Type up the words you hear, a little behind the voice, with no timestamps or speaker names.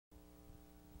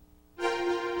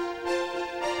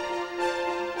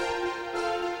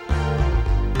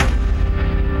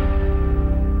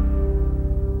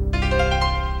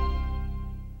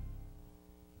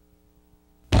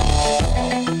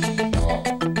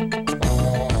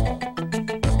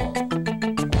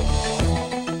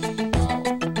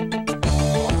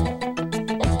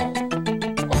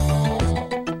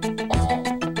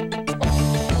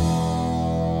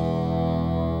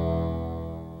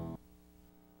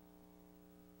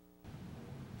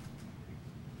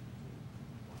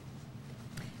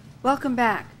Welcome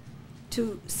back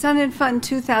to Sun and Fun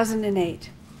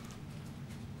 2008.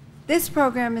 This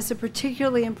program is a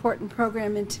particularly important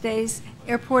program in today's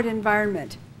airport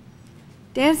environment.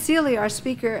 Dan Cilli, our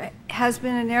speaker, has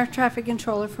been an air traffic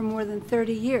controller for more than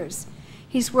 30 years.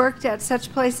 He's worked at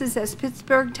such places as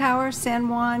Pittsburgh Tower, San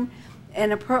Juan,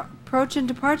 and approach and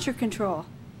departure control.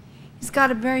 He's got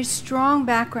a very strong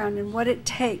background in what it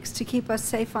takes to keep us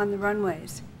safe on the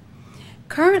runways.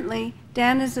 Currently,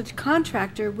 Dan is a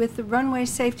contractor with the runway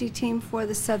safety team for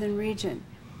the Southern region.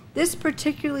 This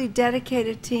particularly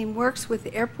dedicated team works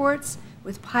with airports,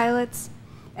 with pilots,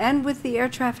 and with the air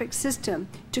traffic system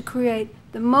to create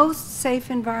the most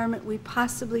safe environment we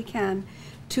possibly can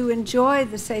to enjoy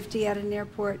the safety at an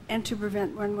airport and to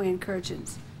prevent runway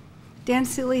incursions. Dan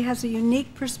Cilli has a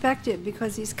unique perspective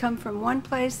because he's come from one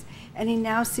place and he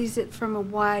now sees it from a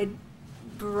wide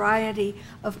variety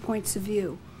of points of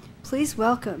view. Please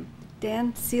welcome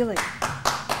Dan Cilli.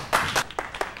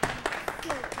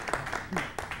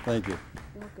 Thank you.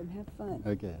 Welcome. Have fun.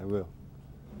 Okay, I will.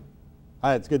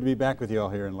 Hi, it's good to be back with you all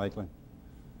here in Lakeland.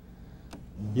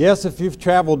 Yes, if you've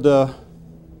traveled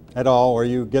at all, or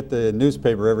you get the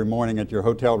newspaper every morning at your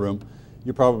hotel room,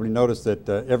 you probably notice that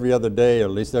every other day, or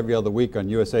at least every other week on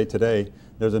USA Today,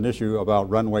 there's an issue about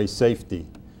runway safety.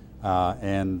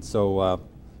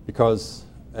 Because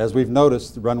as we've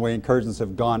noticed, runway incursions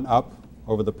have gone up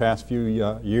over the past few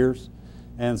years,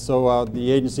 and so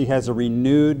the agency has a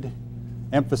renewed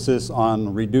emphasis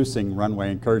on reducing runway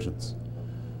incursions.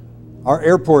 Our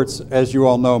airports, as you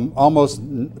all know, almost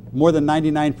more than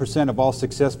 99% of all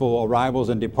successful arrivals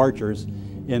and departures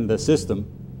in the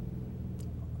system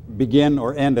begin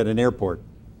or end at an airport.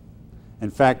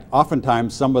 In fact,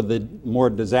 oftentimes some of the more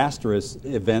disastrous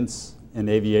events in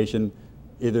aviation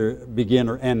either begin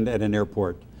or end at an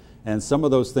airport. And some of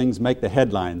those things make the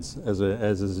headlines, as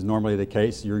is normally the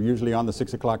case. You're usually on the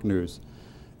 6 o'clock news.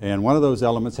 And one of those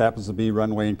elements happens to be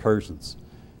runway incursions.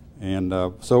 And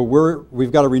so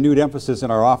we've got a renewed emphasis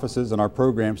in our offices and our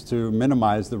programs to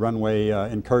minimize the runway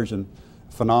incursion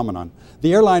phenomenon.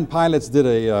 The airline pilots did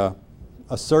a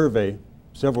survey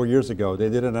several years ago. They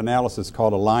did an analysis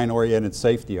called a line-oriented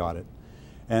safety audit.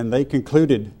 And they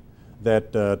concluded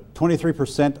that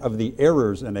 23% of the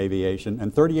errors in aviation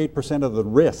and 38% of the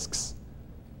risks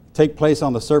take place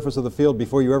on the surface of the field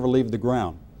before you ever leave the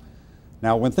ground.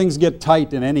 Now, when things get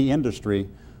tight in any industry,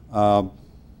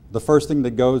 the first thing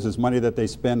that goes is money that they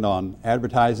spend on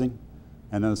advertising,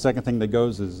 and then the second thing that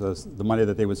goes is the money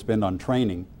that they would spend on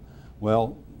training.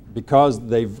 Well, because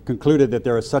they've concluded that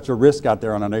there is such a risk out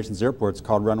there on our nation's airports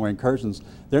called runway incursions,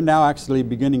 they're now actually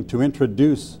beginning to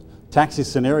introduce taxi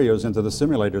scenarios into the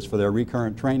simulators for their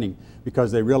recurrent training because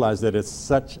they realize that it's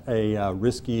such a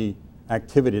risky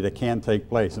activity that can take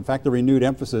place. In fact, the renewed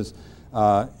emphasis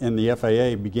in the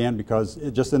FAA began because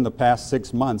just in the past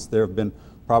 6 months there have been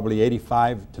probably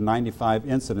 85 to 95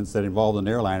 incidents that involved an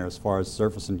airliner as far as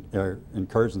surface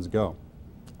incursions go.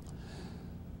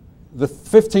 The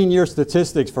 15-year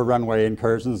statistics for runway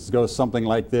incursions goes something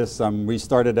like this. We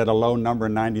started at a low number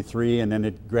in '93 and then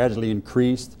it gradually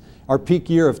increased. Our peak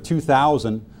year of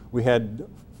 2000, we had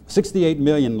 68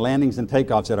 million landings and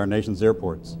takeoffs at our nation's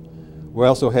airports. We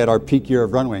also had our peak year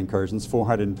of runway incursions,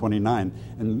 429.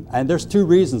 And there's two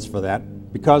reasons for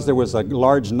that. Because there was a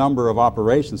large number of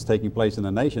operations taking place in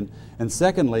the nation. And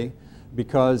secondly,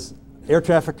 because air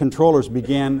traffic controllers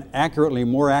began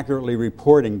more accurately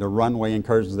reporting the runway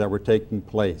incursions that were taking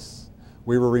place.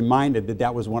 We were reminded that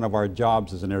that was one of our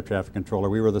jobs as an air traffic controller.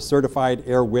 We were the certified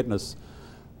air witness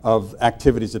of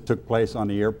activities that took place on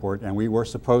the airport, and we were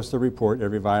supposed to report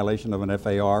every violation of an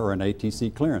FAR or an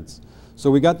ATC clearance.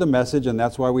 So we got the message, and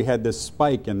that's why we had this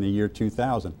spike in the year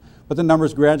 2000. But the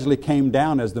numbers gradually came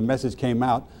down as the message came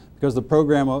out because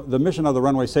the mission of the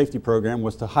Runway Safety Program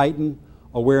was to heighten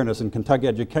awareness and conduct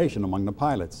education among the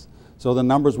pilots. So the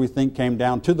numbers, we think, came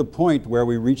down to the point where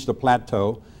we reached a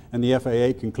plateau, and the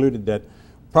FAA concluded that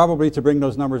probably to bring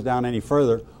those numbers down any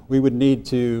further, we would need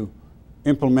to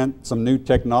implement some new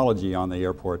technology on the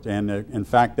airport. And in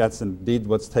fact, that's indeed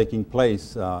what's taking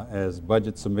place as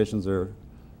budget submissions are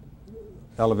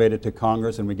elevated to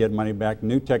Congress and we get money back.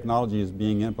 New technology is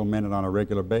being implemented on a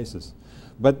regular basis.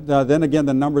 But then again,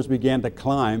 the numbers began to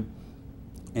climb.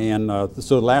 And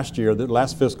so last year, the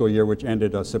last fiscal year, which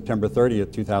ended September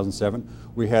 30th,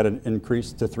 2007, we had an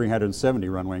increase to 370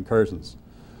 runway incursions.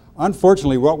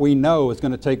 Unfortunately, what we know is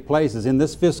going to take place is in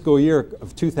this fiscal year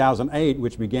of 2008,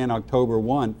 which began October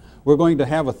 1, we're going to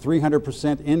have a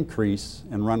 300% increase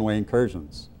in runway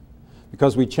incursions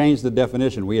because we changed the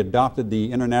definition. We adopted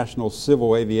the International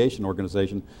Civil Aviation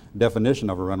Organization definition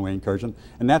of a runway incursion,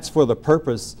 and that's for the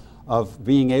purpose of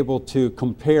being able to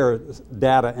compare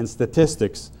data and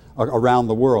statistics around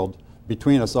the world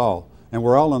between us all. And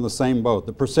we're all in the same boat.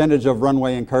 The percentage of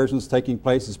runway incursions taking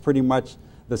place is pretty much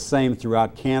the same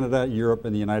throughout Canada, Europe,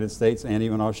 and the United States, and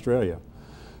even Australia.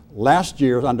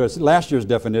 Under last year's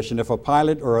definition, if a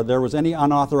pilot or there was any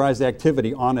unauthorized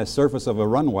activity on a surface of a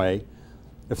runway,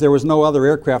 if there was no other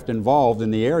aircraft involved in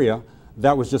the area,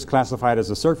 that was just classified as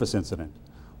a surface incident.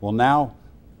 Well, now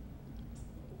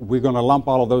we're going to lump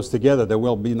all of those together. There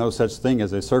will be no such thing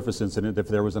as a surface incident if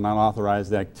there was an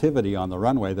unauthorized activity on the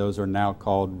runway. Those are now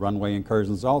called runway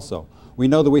incursions also. We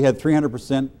know that we had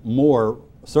 300% more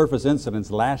surface incidents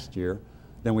last year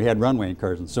than we had runway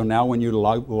incursions. So now when you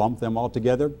lump them all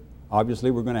together,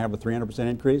 obviously we're going to have a 300%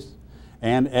 increase.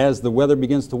 And as the weather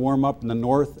begins to warm up in the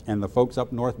north and the folks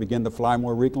up north begin to fly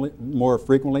more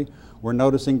frequently, we're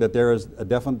noticing that there is a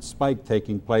definite spike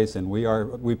taking place, and we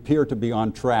appear to be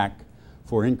on track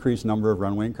for increased number of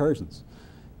runway incursions.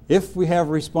 If we have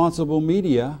responsible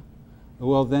media,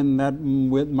 well, then that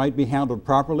might be handled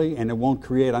properly and it won't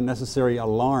create unnecessary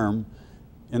alarm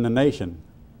in the nation.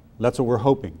 That's what we're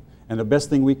hoping. And the best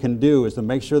thing we can do is to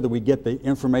make sure that we get the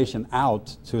information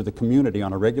out to the community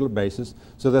on a regular basis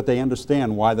so that they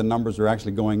understand why the numbers are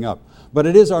actually going up. But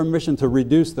it is our mission to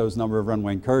reduce those number of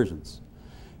runway incursions.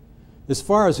 As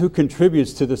far as who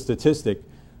contributes to the statistic,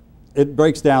 it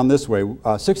breaks down this way.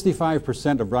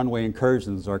 65% of runway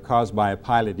incursions are caused by a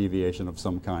pilot deviation of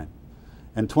some kind.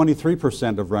 And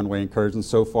 23% of runway incursions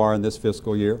so far in this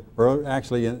fiscal year are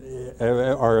actually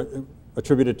are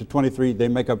attributed to 23, they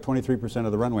make up 23%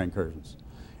 of the runway incursions.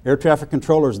 Air traffic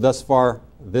controllers thus far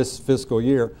this fiscal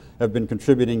year have been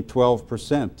contributing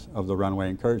 12% of the runway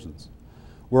incursions.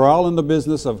 We're all in the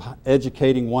business of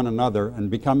educating one another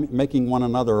and making one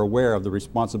another aware of the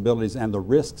responsibilities and the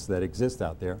risks that exist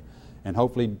out there, and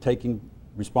hopefully taking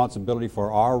responsibility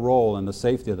for our role in the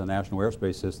safety of the national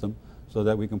airspace system so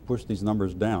that we can push these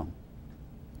numbers down.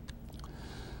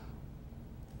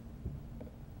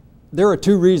 There are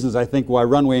two reasons, I think, why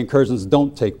runway incursions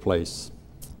don't take place.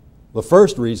 The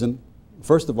first reason,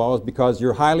 first of all, is because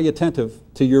you're highly attentive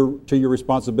to your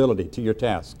responsibility, to your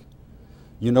task.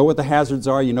 You know what the hazards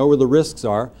are, you know where the risks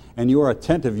are, and you are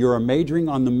attentive. You are majoring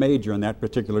on the major in that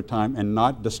particular time and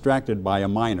not distracted by a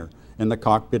minor in the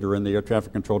cockpit or in the air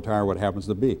traffic control tower, what happens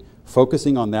to be.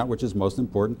 Focusing on that which is most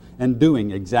important and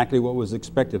doing exactly what was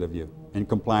expected of you in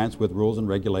compliance with rules and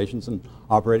regulations and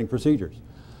operating procedures.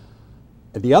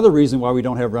 The other reason why we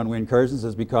don't have runway incursions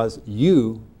is because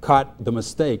you caught the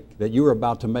mistake that you were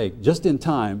about to make just in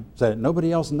time so that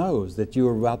nobody else knows that you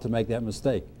were about to make that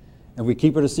mistake. And we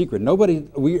keep it a secret.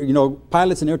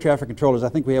 Pilots and air traffic controllers, I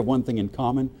think we have one thing in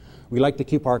common. We like to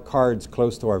keep our cards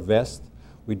close to our vest.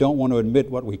 We don't want to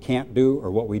admit what we can't do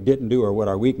or what we didn't do or what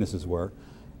our weaknesses were.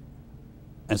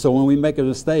 And so when we make a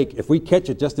mistake, if we catch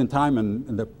it just in time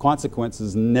and the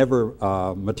consequences never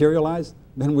materialize,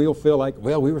 then we'll feel like,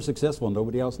 well, we were successful and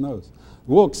nobody else knows.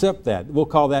 We'll accept that. We'll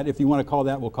call that, if you want to call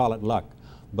that, we'll call it luck.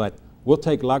 But we'll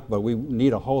take luck, but we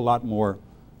need a whole lot more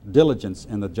diligence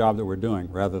in the job that we're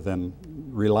doing rather than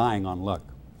relying on luck.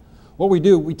 What we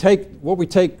do, we take what we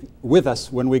take with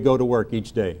us when we go to work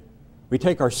each day. We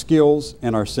take our skills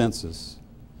and our senses.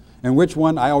 And which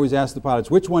one, I always ask the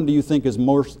pilots, which one do you think is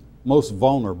most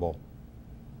vulnerable?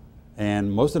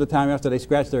 And most of the time after they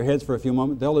scratch their heads for a few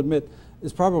moments, they'll admit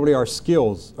it's probably our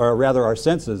skills, or rather our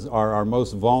senses, are our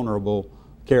most vulnerable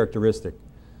characteristic.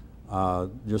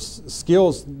 Your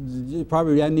skills, you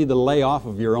probably need to lay off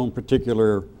of your own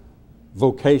particular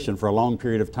vocation for a long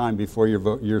period of time before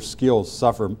your skills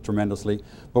suffer tremendously.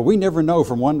 But we never know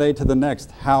from one day to the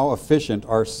next how efficient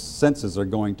our senses are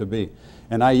going to be.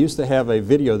 And I used to have a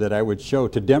video that I would show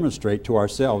to demonstrate to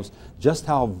ourselves just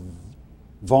how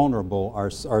vulnerable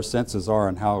our senses are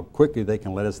and how quickly they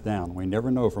can let us down. We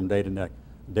never know from day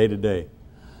to day.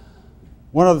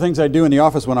 One of the things I do in the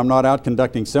office when I'm not out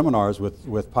conducting seminars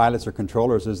with pilots or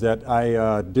controllers is that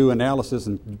I do analysis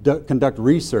and conduct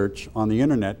research on the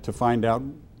internet to find out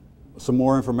some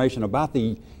more information about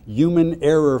the human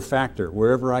error factor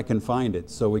wherever I can find it,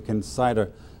 so we can sort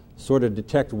of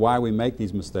detect why we make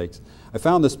these mistakes. I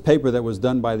found this paper that was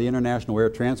done by the International Air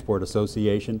Transport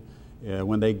Association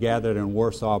when they gathered in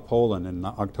Warsaw, Poland in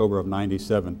October of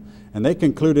 '97. And they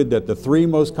concluded that the three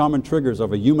most common triggers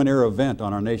of a human error event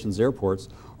on our nation's airports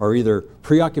are either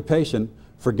preoccupation,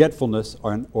 forgetfulness,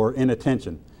 or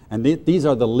inattention. And these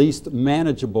are the least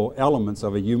manageable elements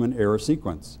of a human error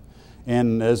sequence.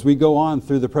 And as we go on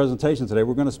through the presentation today,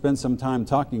 we're going to spend some time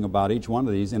talking about each one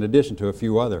of these in addition to a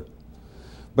few other.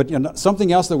 But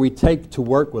something else that we take to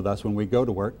work with us when we go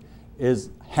to work is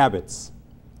habits.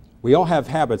 We all have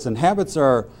habits, and habits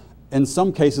are, in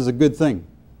some cases, a good thing.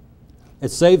 It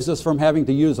saves us from having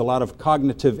to use a lot of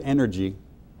cognitive energy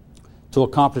to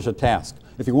accomplish a task.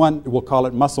 If you want, we'll call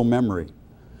it muscle memory.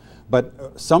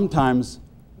 But sometimes,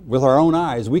 with our own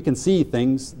eyes, we can see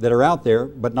things that are out there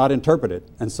but not interpret it,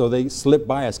 and so they slip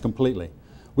by us completely.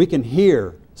 We can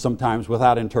hear sometimes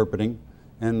without interpreting,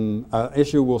 and an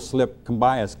issue will come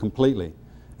by us completely.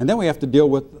 And then we have to deal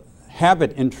with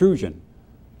habit intrusion.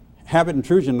 Habit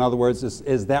intrusion, in other words,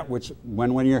 is that which,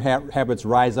 when your habits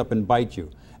rise up and bite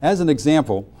you. As an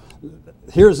example,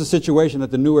 here's a situation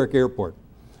at the Newark Airport.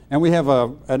 And we have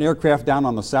an aircraft down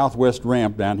on the southwest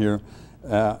ramp down here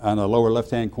on the lower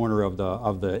left-hand corner of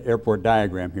the airport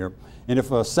diagram here. And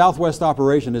if a southwest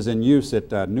operation is in use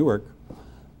at Newark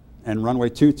and runway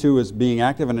 22 is being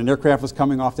active and an aircraft is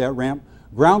coming off that ramp,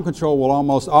 ground control will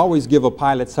almost always give a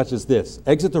pilot such as this: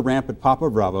 exit the ramp at Papa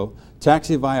Bravo,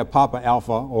 taxi via Papa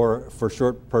Alpha, or for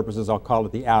short purposes I'll call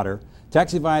it the outer,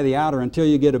 taxi via the outer until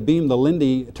you get a beam the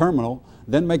Lindy terminal,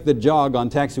 then make the jog on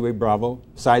taxiway Bravo,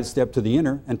 sidestep to the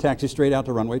inner, and taxi straight out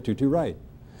to runway 22 right.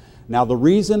 Now the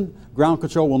reason ground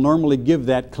control will normally give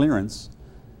that clearance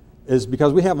is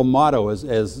because we have a motto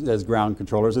as ground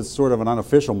controllers. It's sort of an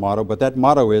unofficial motto, but that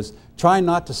motto is try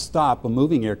not to stop a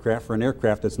moving aircraft for an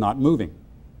aircraft that's not moving.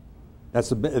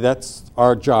 That's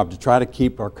our job, to try to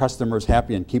keep our customers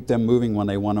happy and keep them moving when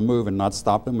they want to move and not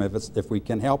stop them if we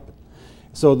can help it.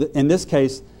 So in this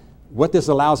case, what this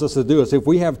allows us to do is if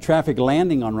we have traffic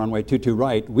landing on runway 22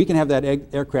 right, we can have that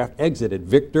aircraft exit at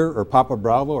Victor or Papa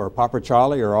Bravo or Papa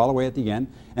Charlie or all the way at the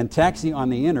end and taxi on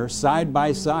the inner side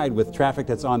by side with traffic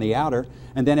that's on the outer,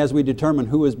 and then as we determine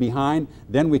who is behind,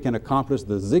 then we can accomplish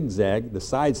the zigzag, the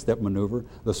sidestep maneuver,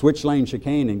 the switch lane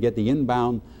chicane, and get the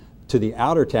inbound to the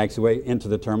outer taxiway into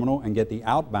the terminal and get the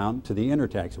outbound to the inner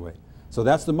taxiway. So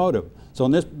that's the motive.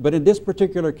 But in this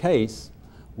particular case,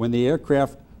 when the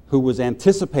aircraft who was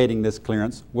anticipating this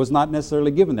clearance was not necessarily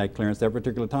given that clearance that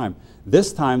particular time.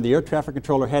 This time, the air traffic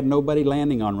controller had nobody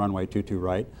landing on runway 22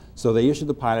 right, so they issued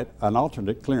the pilot an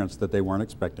alternate clearance that they weren't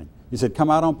expecting. He said,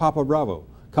 come out on Papa Bravo,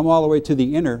 come all the way to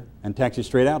the inner and taxi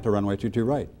straight out to runway 22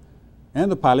 right. And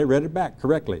the pilot read it back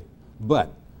correctly.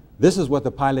 But this is what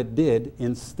the pilot did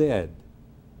instead.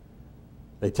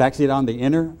 They taxied on the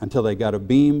inner until they got a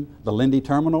beam, the Lindy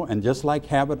terminal, and just like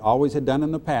habit always had done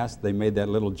in the past, they made that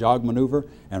little jog maneuver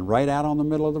and right out on the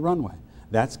middle of the runway.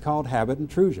 That's called habit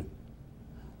intrusion.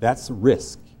 That's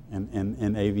risk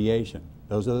in aviation.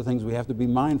 Those are the things we have to be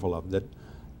mindful of,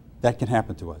 that can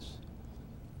happen to us.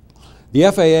 The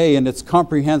FAA, in its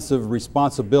comprehensive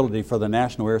responsibility for the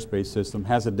national airspace system,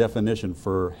 has a definition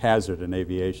for hazard in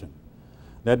aviation.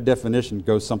 That definition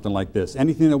goes something like this: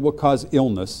 anything that will cause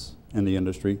illness in the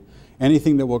industry,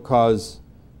 anything that will cause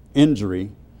injury,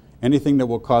 anything that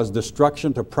will cause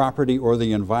destruction to property or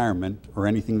the environment, or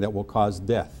anything that will cause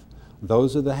death.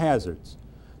 Those are the hazards.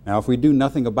 Now, if we do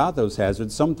nothing about those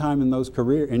hazards, sometime in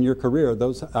your career,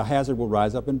 a hazard will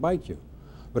rise up and bite you.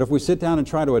 But if we sit down and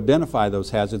try to identify those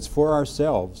hazards for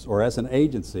ourselves or as an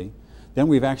agency, then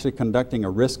we've actually conducting a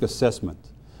risk assessment.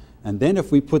 And then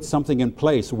if we put something in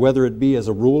place, whether it be as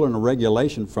a rule and a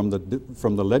regulation from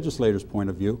the legislator's point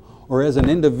of view, or as an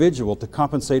individual to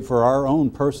compensate for our own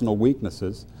personal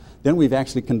weaknesses, then we've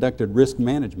actually conducted risk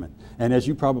management. And as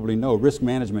you probably know, risk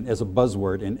management is a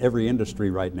buzzword in every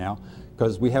industry right now,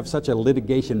 because we have such a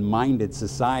litigation-minded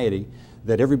society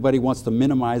that everybody wants to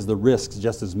minimize the risks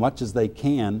just as much as they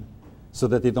can so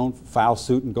that they don't file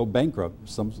suit and go bankrupt.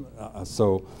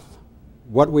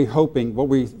 What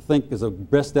we think is a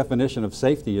best definition of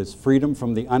safety is freedom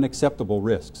from the unacceptable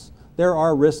risks. There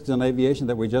are risks in aviation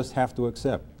that we just have to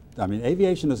accept. I mean,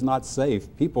 aviation is not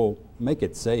safe. People make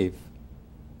it safe.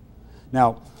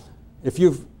 Now, if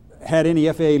you've had any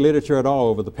FAA literature at all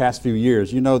over the past few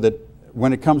years, you know that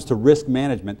when it comes to risk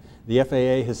management, the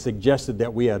FAA has suggested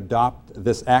that we adopt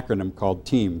this acronym called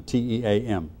TEAM,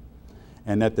 T-E-A-M,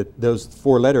 and that those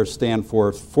 4 letters stand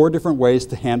for 4 different ways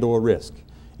to handle a risk.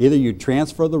 Either you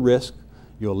transfer the risk,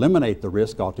 you eliminate the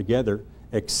risk altogether,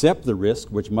 accept the risk,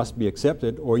 which must be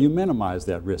accepted, or you minimize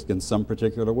that risk in some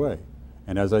particular way.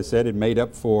 And as I said, it made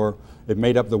up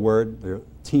the word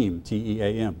TEAM,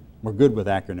 T-E-A-M. We're good with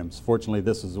acronyms. Fortunately,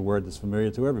 this is a word that's familiar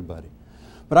to everybody.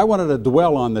 But I wanted to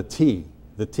dwell on the T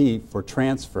for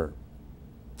transfer.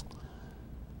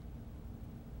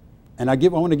 And I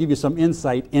want to give you some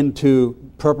insight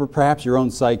into perhaps your own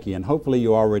psyche, and hopefully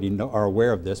you already are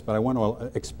aware of this, but I want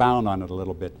to expound on it a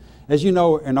little bit. As you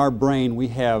know, in our brain we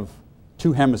have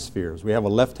 2 hemispheres. We have a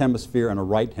left hemisphere and a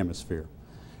right hemisphere.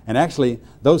 And actually,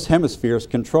 those hemispheres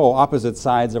control opposite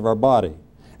sides of our body,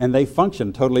 and they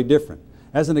function totally different.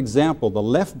 As an example, the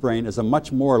left brain is a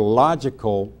much more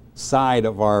logical side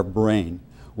of our brain,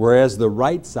 whereas the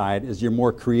right side is your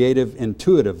more creative,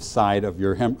 intuitive side of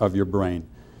your brain.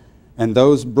 And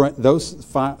those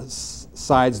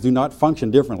sides do not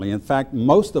function differently. In fact,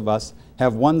 most of us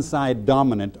have one side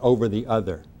dominant over the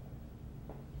other.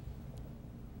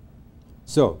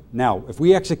 So now, if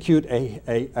we execute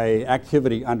a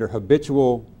activity under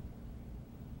habitual,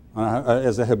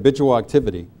 as a habitual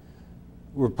activity,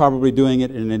 we're probably doing it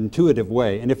in an intuitive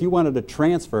way. And if you wanted to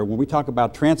transfer, when we talk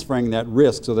about transferring that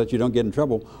risk so that you don't get in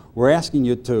trouble, we're asking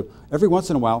you to, every once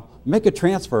in a while, make a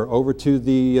transfer over to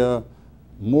the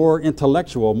more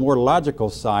intellectual, more logical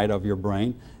side of your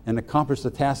brain and accomplish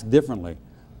the task differently.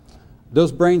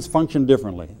 Those brains function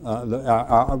differently.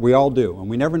 We all do. And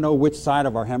we never know which side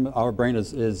of our brain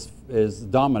is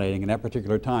dominating in that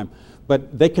particular time.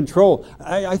 But they control.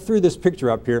 I threw this picture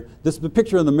up here. The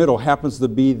picture in the middle happens to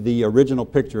be the original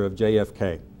picture of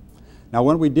JFK. Now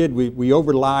what we did, we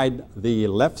overlaid the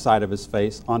left side of his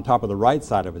face on top of the right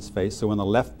side of his face. So in the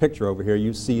left picture over here,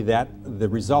 you see the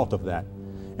result of that.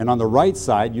 And on the right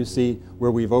side, you see where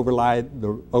we've overlaid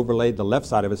the left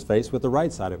side of his face with the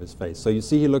right side of his face. So you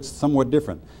see he looks somewhat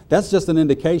different. That's just an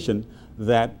indication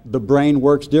that the brain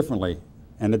works differently,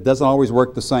 and it doesn't always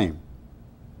work the same.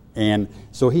 And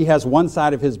so he has one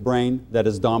side of his brain that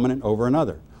is dominant over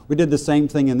another. We did the same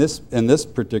thing in this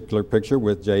particular picture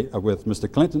with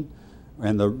Mr. Clinton,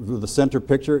 and the center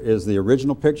picture is the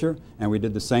original picture, and we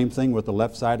did the same thing with the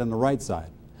left side and the right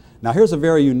side. Now here's a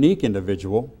very unique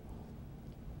individual.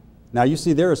 Now you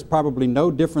see there is probably no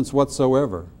difference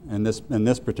whatsoever in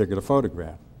this particular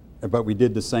photograph, but we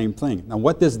did the same thing. Now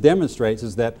what this demonstrates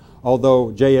is that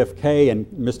although JFK and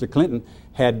Mr. Clinton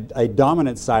had a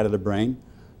dominant side of the brain,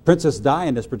 Princess Di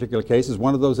in this particular case is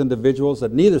one of those individuals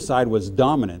that neither side was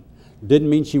dominant. Didn't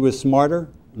mean she was smarter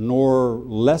nor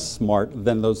less smart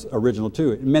than those original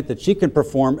two. It meant that she could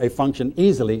perform a function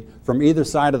easily from either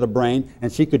side of the brain,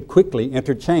 and she could quickly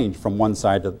interchange from one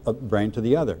side of the brain to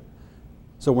the other.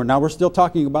 So we're still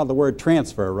talking about the word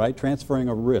transfer, right? Transferring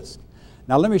of risk.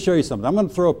 Now let me show you something. I'm going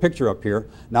to throw a picture up here.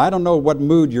 Now I don't know what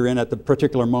mood you're in at the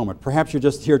particular moment. Perhaps you're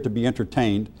just here to be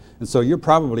entertained, and so you're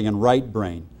probably in right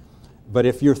brain. But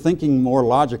if you're thinking more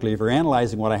logically, if you're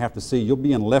analyzing what I have to see, you'll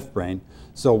be in left brain.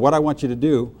 So what I want you to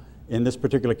do in this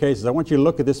particular case is I want you to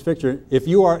look at this picture. If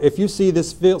you see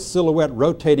this silhouette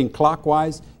rotating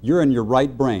clockwise, you're in your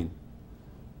right brain.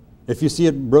 If you see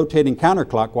it rotating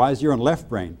counterclockwise, you're in left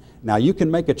brain. Now you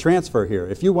can make a transfer here.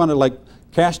 If you want to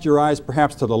cast your eyes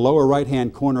perhaps to the lower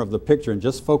right-hand corner of the picture and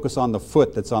just focus on the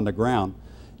foot that's on the ground,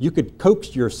 you could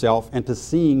coax yourself into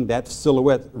seeing that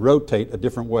silhouette rotate a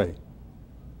different way.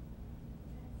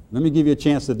 Let me give you a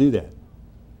chance to do that.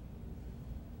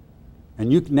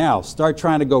 And you can now start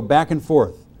trying to go back and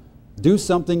forth. Do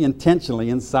something intentionally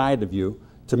inside of you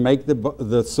to make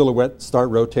the silhouette start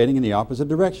rotating in the opposite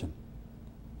direction.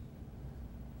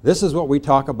 This is what we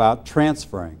talk about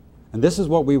transferring. And this is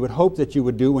what we would hope that you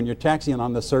would do when you're taxiing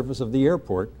on the surface of the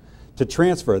airport, to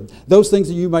transfer. Those things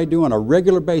that you might do on a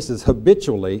regular basis,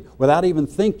 habitually, without even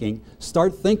thinking,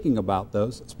 start thinking about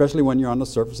those, especially when you're on the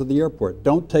surface of the airport.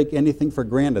 Don't take anything for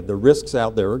granted. The risks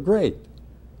out there are great.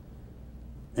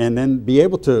 And then be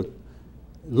able to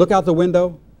look out the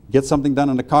window, get something done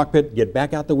in the cockpit, get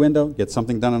back out the window, get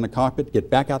something done in the cockpit, get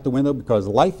back out the window, because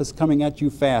life is coming at you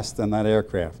fast in that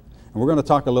aircraft. And we're going to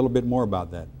talk a little bit more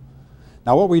about that.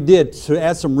 Now what we did to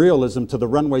add some realism to the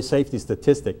runway safety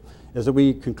statistic is that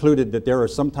we concluded that there are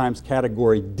sometimes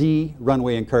category D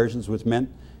runway incursions, which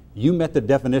meant you met the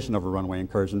definition of a runway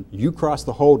incursion, you crossed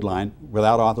the hold line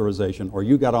without authorization, or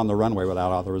you got on the runway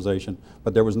without authorization,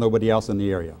 but there was nobody else in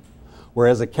the area.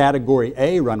 Whereas a category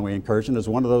A runway incursion is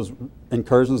one of those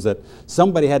incursions that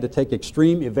somebody had to take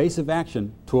extreme evasive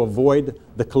action to avoid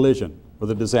the collision or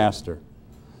the disaster.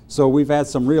 So we've had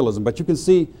some realism, but you can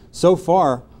see so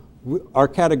far our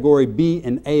category B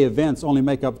and A events only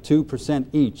make up 2%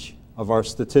 each of our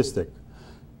statistic.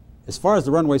 As far as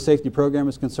the runway safety program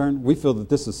is concerned, we feel that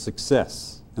this is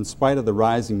success in spite of the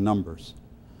rising numbers,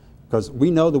 because we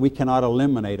know that we cannot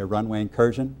eliminate a runway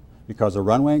incursion, because a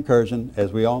runway incursion,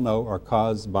 as we all know, are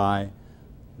caused by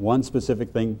one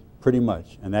specific thing pretty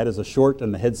much, and that is a short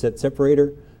in the headset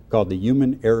separator called the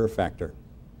human error factor.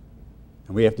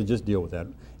 And we have to just deal with that.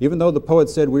 Even though the poet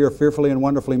said we are fearfully and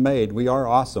wonderfully made, we are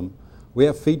awesome, we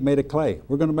have feet made of clay.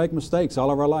 We're going to make mistakes all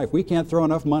of our life. We can't throw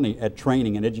enough money at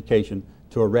training and education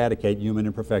to eradicate human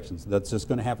imperfections. That's just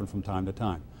going to happen from time to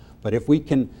time. But if we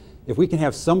can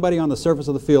have somebody on the surface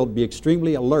of the field be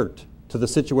extremely alert to the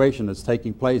situation that's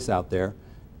taking place out there,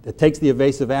 that takes the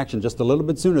evasive action just a little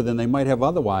bit sooner than they might have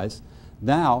otherwise,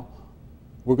 now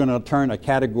we're going to turn a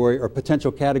category or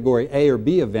potential category A or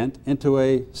B event into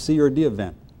a C or D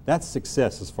event. That's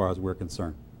success as far as we're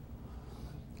concerned.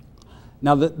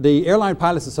 Now, the Airline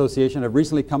Pilots Association have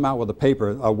recently come out with a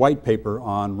paper, a white paper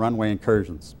on runway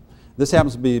incursions. This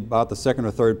happens to be about the second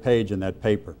or third page in that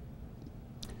paper.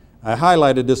 I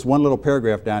highlighted this one little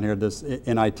paragraph down here, this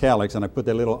in italics, and I put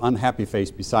that little unhappy face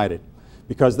beside it,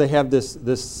 because they have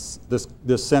this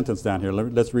sentence down here.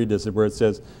 Let's read this, where it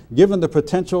says, given the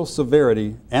potential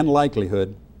severity and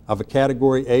likelihood of a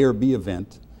Category A or B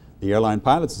event, the Airline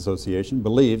Pilots Association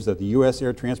believes that the U.S.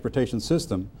 air transportation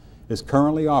system is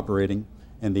currently operating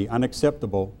in the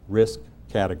unacceptable risk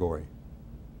category.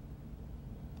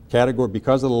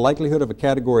 Because of the likelihood of a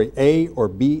Category A or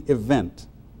B event,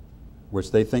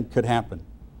 which they think could happen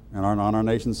on our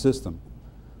nation's system,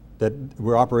 that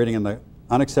we're operating in the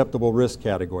unacceptable risk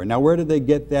category. Now, where did they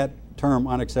get that term,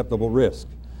 unacceptable risk?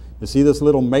 You see this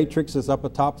little matrix that's up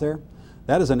atop there?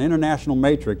 That is an international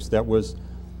matrix that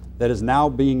is now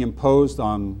being imposed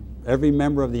on every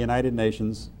member of the United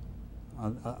Nations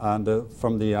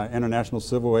from the International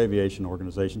Civil Aviation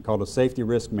Organization, called a safety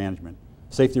risk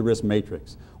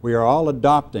matrix. We are all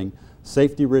adopting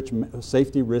safety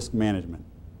risk management.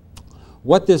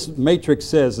 What this matrix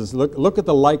says is, look at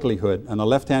the likelihood. On the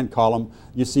left-hand column,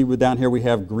 you see down here we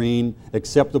have green,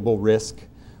 acceptable risk.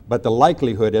 But the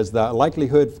likelihood, as the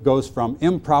likelihood goes from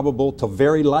improbable to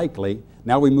very likely,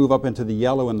 now we move up into the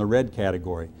yellow and the red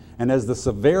category. And as the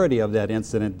severity of that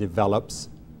incident develops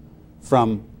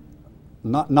from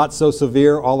not so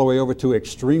severe all the way over to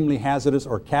extremely hazardous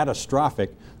or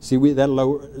catastrophic, see,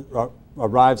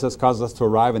 causes us to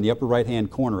arrive in the upper right-hand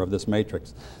corner of this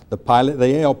matrix. The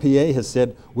ALPA has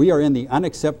said we are in the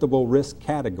unacceptable risk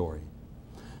category.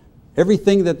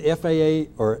 Everything that the FAA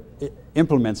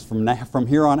implements from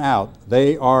here on out,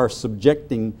 they are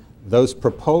subjecting those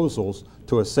proposals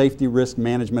to a safety risk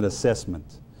management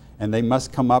assessment. And they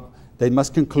must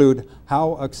conclude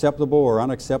how acceptable or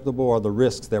unacceptable are the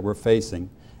risks that we're facing,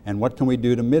 and what can we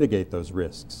do to mitigate those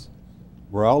risks.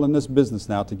 We're all in this business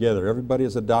now together. Everybody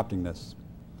is adopting this.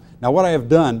 Now, what I have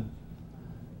done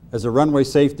as a runway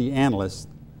safety analyst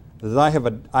is I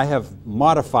have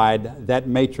modified that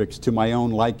matrix to my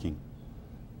own liking.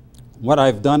 What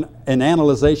I've done, an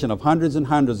analysis of hundreds and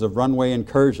hundreds of runway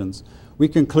incursions, we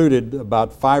concluded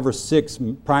about 5 or 6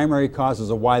 primary causes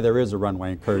of why there is a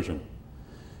runway incursion.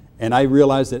 And I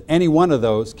realized that any one of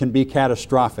those can be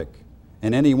catastrophic.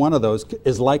 And any one of those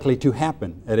is likely to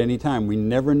happen at any time. We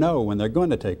never know when they're going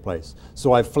to take place.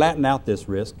 So I've flattened out this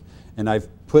risk, and I've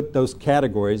put those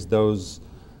categories, those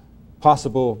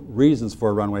possible reasons for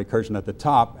a runway incursion at the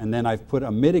top, and then I've put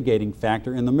a mitigating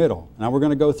factor in the middle. Now we're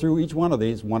going to go through each one of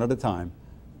these one at a time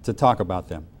to talk about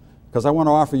them, because I want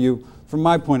to offer you, from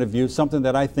my point of view, something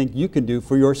that I think you can do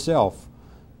for yourself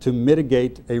to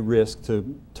mitigate a risk,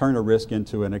 to turn a risk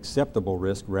into an acceptable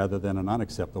risk rather than an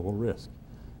unacceptable risk.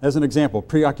 As an example,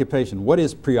 preoccupation. What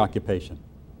is preoccupation?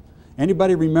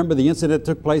 Anybody remember the incident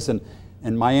that took place in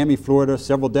Miami, Florida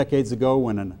several decades ago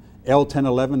when an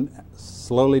L-1011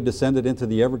 slowly descended into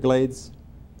the Everglades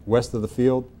west of the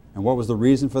field? And what was the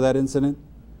reason for that incident?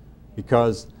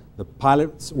 Because the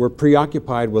pilots were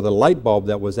preoccupied with a light bulb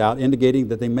that was out, indicating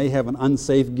that they may have an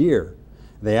unsafe gear.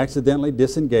 They accidentally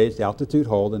disengaged altitude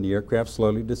hold, and the aircraft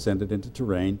slowly descended into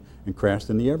terrain and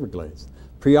crashed in the Everglades.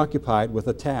 Preoccupied with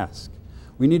a task.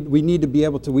 We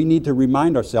need to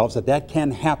remind ourselves that that can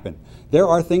happen. There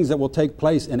are things that will take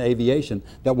place in aviation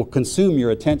that will consume your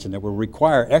attention, that will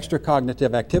require extra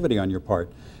cognitive activity on your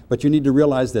part. But you need to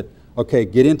realize that, okay,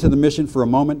 get into the mission for a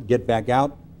moment, get back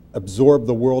out, absorb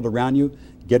the world around you,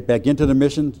 get back into the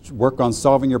mission, work on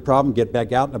solving your problem, get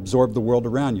back out and absorb the world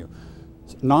around you.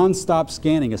 Non-stop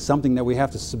scanning is something that we have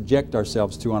to subject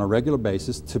ourselves to on a regular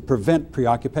basis to prevent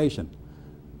preoccupation.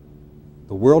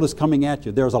 The world is coming at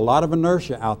you. There's a lot of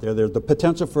inertia out there. The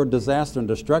potential for disaster and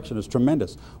destruction is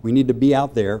tremendous. We need to be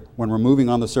out there when we're moving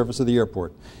on the surface of the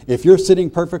airport. If you're sitting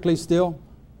perfectly still,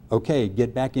 okay,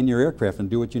 get back in your aircraft and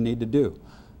do what you need to do.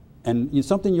 And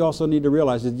something you also need to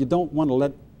realize is you don't want to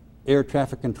let air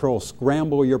traffic control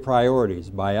scramble your priorities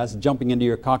by us jumping into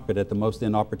your cockpit at the most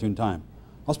inopportune time.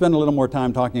 I'll spend a little more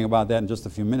time talking about that in just a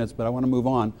few minutes, but I want to move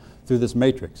on through this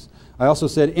matrix. I also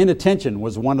said inattention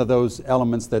was one of those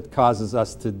elements that causes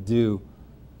us to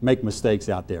make mistakes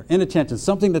out there. Inattention,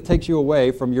 something that takes you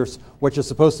away from what you're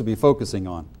supposed to be focusing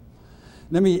on.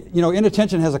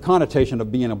 Inattention has a connotation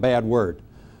of being a bad word.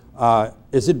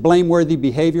 Is it blameworthy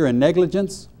behavior and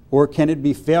negligence, or can it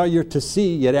be failure to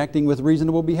see yet acting with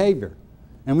reasonable behavior?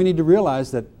 And we need to realize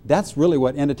that that's really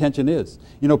what inattention is.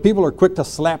 People are quick to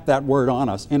slap that word on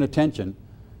us, inattention,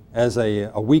 as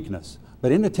a weakness.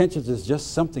 But inattention is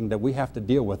just something that we have to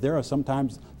deal with. There are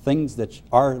sometimes things that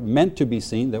are meant to be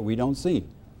seen that we don't see.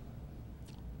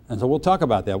 And so we'll talk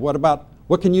about that.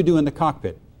 What can you do in the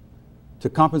cockpit to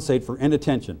compensate for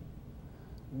inattention.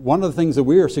 One of the things that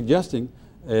we are suggesting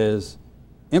is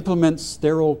implement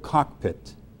sterile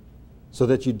cockpit so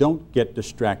that you don't get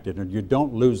distracted and you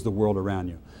don't lose the world around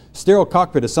you. Sterile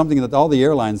cockpit is something that all the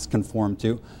airlines conform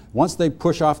to. Once they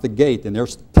push off the gate and they're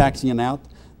taxiing out,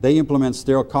 they implement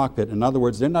sterile cockpit. In other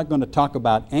words, they're not going to talk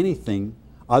about anything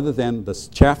other than the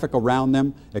traffic around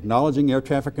them, acknowledging air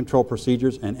traffic control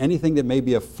procedures, and anything that may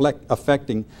be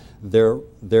affecting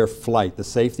their flight, the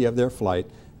safety of their flight,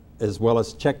 as well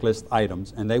as checklist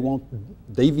items. And they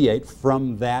won't deviate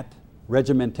from that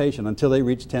regimentation until they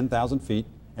reach 10,000 feet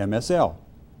MSL.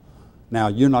 Now,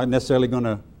 you're not necessarily going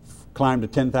to climb to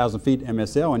 10,000 feet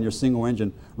MSL on your single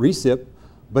engine recip,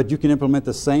 but you can implement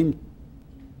the same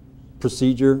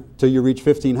procedure till you reach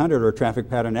 1,500 or traffic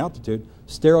pattern altitude,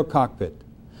 sterile cockpit.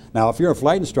 Now, if you're a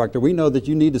flight instructor, we know that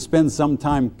you need to spend some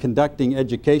time conducting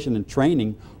education and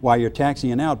training while you're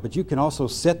taxiing out, but you can also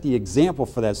set the example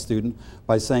for that student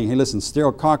by saying, hey, listen,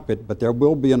 sterile cockpit, but there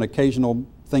will be an occasional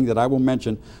thing that I will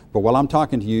mention, but while I'm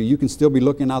talking to you, you can still be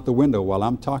looking out the window while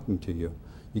I'm talking to you.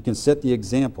 You can set the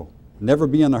example. Never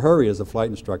be in a hurry as a flight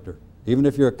instructor, even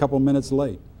if you're a couple minutes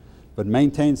late. But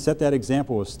set that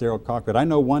example with sterile cockpit. I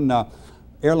know one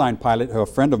airline pilot, a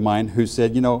friend of mine, who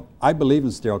said, you know, I believe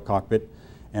in sterile cockpit,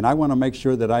 and I want to make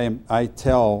sure that I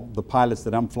tell the pilots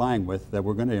that I'm flying with that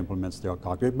we're going to implement sterile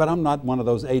cockpit, but I'm not one of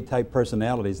those A-type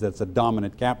personalities that's a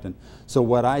dominant captain. So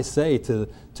what I say to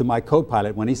my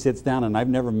co-pilot when he sits down, and I've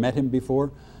never met him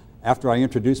before, after I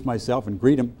introduce myself and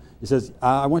greet him, he says,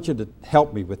 I want you to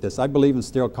help me with this. I believe in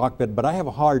sterile cockpit, but I have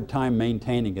a hard time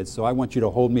maintaining it, so I want you to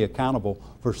hold me accountable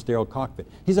for sterile cockpit.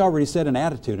 He's already set an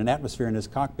attitude, an atmosphere in his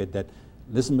cockpit that,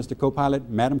 listen, Mr.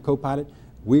 Co-pilot, Madam Co-pilot,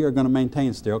 we are going to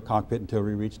maintain sterile cockpit until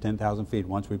we reach 10,000 feet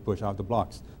once we push off the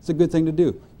blocks. It's a good thing to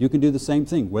do. You can do the same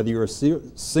thing, whether you're a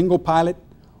single pilot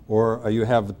or you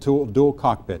have a dual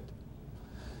cockpit.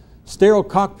 Sterile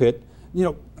cockpit, you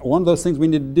know, one of those things we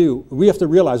need to do, we have to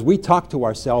realize we talk to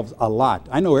ourselves a lot.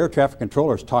 I know air traffic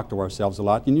controllers talk to ourselves a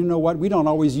lot, and you know what? We don't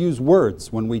always use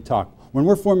words when we talk. When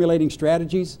we're formulating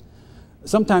strategies,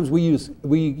 sometimes we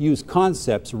use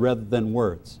concepts rather than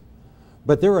words.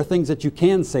 But there are things that you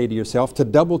can say to yourself to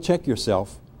double check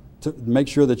yourself to make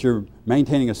sure that you're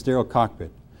maintaining a sterile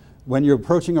cockpit. When you're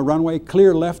approaching a runway,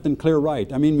 clear left and clear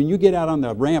right. I mean, when you get out on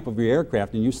the ramp of your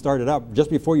aircraft and you start it up just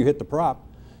before you hit the prop,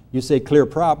 you say clear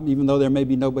prop even though there may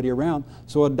be nobody around.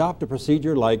 So adopt a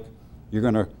procedure like you're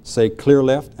going to say clear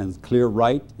left and clear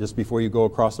right just before you go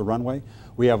across the runway.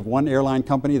 We have one airline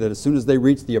company that as soon as they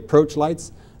reach the approach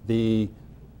lights, the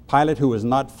pilot who is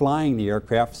not flying the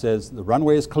aircraft says the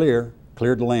runway is clear,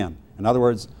 clear to land. In other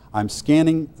words, I'm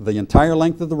scanning the entire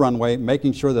length of the runway,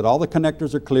 making sure that all the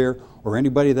connectors are clear, or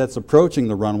anybody that's approaching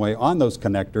the runway on those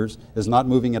connectors is not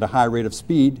moving at a high rate of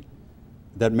speed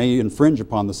that may infringe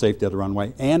upon the safety of the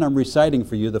runway. And I'm reciting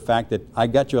for you the fact that I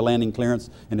got your landing clearance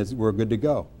and we're good to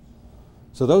go.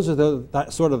 So those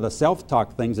are sort of the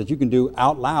self-talk things that you can do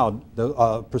out loud,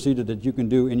 the procedure that you can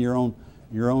do in your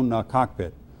own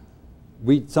cockpit.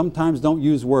 We sometimes don't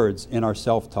use words in our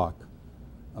self-talk,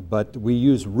 but we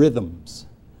use rhythms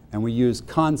and we use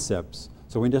concepts.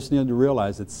 So we just need to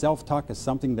realize that self-talk is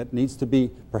something that needs to be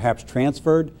perhaps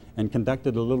transferred and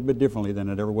conducted a little bit differently than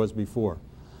it ever was before.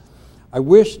 I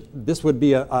wish this would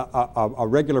be a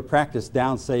regular practice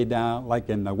down like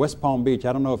in West Palm Beach.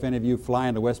 I don't know if any of you fly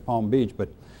into West Palm Beach, but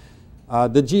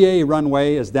the GA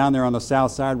runway is down there on the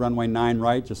south side, runway 9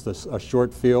 right, just a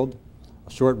short field,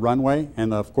 a short runway.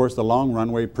 And of course the long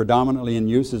runway predominantly in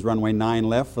use is runway 9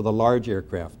 left for the large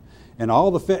aircraft. And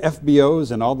all the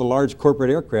FBOs and all the large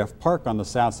corporate aircraft park on the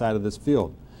south side of this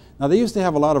field. Now they used to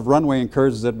have a lot of runway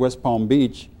incursions at West Palm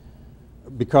Beach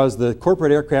because the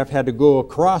corporate aircraft had to go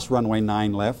across runway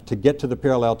 9 left to get to the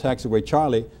parallel taxiway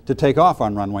Charlie to take off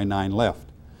on runway 9 left.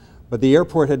 But the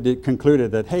airport had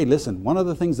concluded that, hey, listen, one of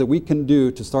the things that we can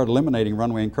do to start eliminating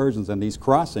runway incursions and these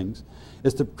crossings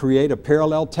is to create a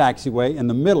parallel taxiway in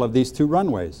the middle of these two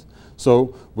runways.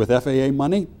 So with FAA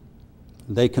money,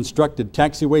 they constructed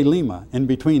taxiway Lima in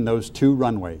between those two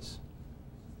runways.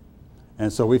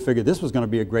 And so we figured this was going to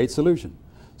be a great solution.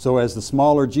 So as the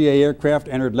smaller GA aircraft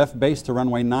entered left base to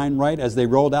runway 9 right, as they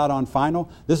rolled out on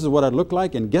final, this is what it looked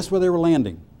like, and guess where they were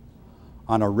landing?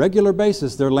 On a regular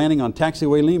basis, they're landing on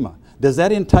taxiway Lima. Does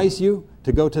that entice you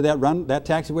to go to that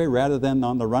taxiway rather than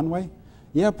on the runway?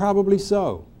 Yeah, probably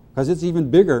so, because it's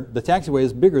even bigger. The taxiway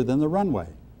is bigger than the runway.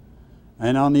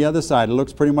 And on the other side, it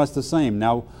looks pretty much the same.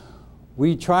 Now,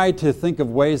 we tried to think of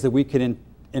ways that we could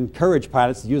encourage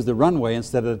pilots to use the runway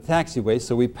instead of the taxiway,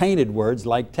 so we painted words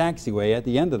like taxiway at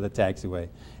the end of the taxiway.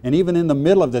 And even in the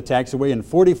middle of the taxiway, in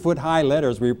 40-foot high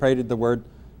letters, we painted the word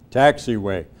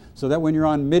taxiway. so that when you're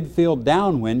on midfield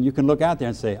downwind, you can look out there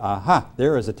and say, aha,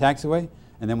 there is a taxiway.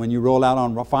 And then when you roll out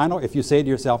on final, if you say to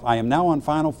yourself, I am now on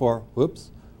final for,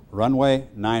 whoops, runway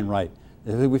 9 right.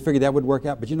 We figured that would work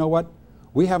out. But you know what?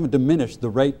 We haven't diminished the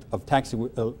rate of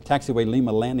taxiway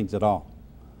Lima landings at all.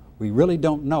 We really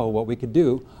don't know what we could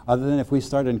do other than if we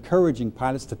started encouraging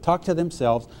pilots to talk to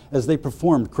themselves as they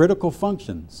performed critical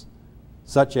functions,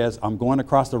 such as I'm going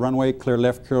across the runway, clear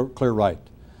left, clear right.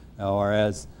 Or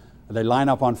as they line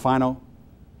up on final,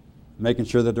 making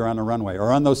sure that they're on the runway.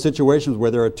 Or on those situations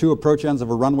where there are 2 approach ends of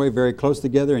a runway very close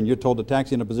together and you're told to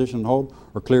taxi in a position and hold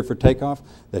or clear for takeoff,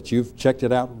 that you've checked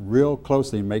it out real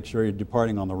closely and make sure you're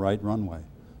departing on the right runway.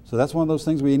 So that's one of those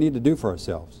things we need to do for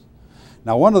ourselves.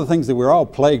 Now, one of the things that we're all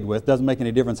plagued with, doesn't make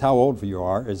any difference how old you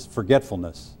are, is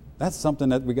forgetfulness. That's something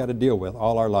that we got to deal with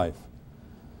all our life.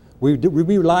 We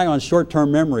rely on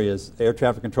short-term memory as air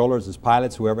traffic controllers, as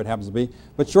pilots, whoever it happens to be.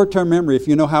 But short-term memory, if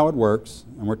you know how it works,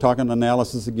 and we're talking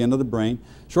analysis again of the brain,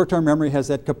 short-term memory has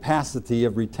that capacity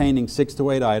of retaining 6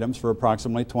 to 8 items for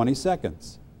approximately 20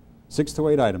 seconds. 6 to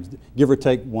 8 items, give or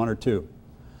take 1 or 2.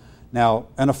 Now,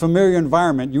 in a familiar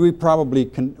environment, we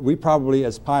probably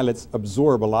as pilots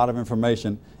absorb a lot of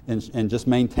information and just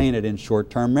maintain it in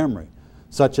short-term memory,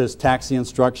 such as taxi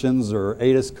instructions or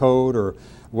ATIS code or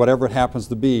whatever it happens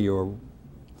to be.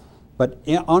 But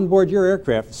on board your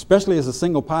aircraft, especially as a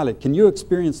single pilot, can you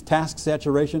experience task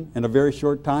saturation in a very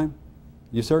short time?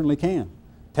 You certainly can.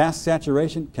 Task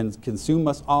saturation can consume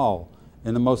us all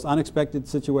in the most unexpected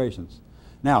situations.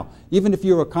 Now, even if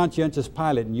you're a conscientious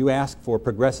pilot and you ask for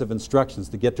progressive instructions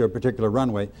to get to a particular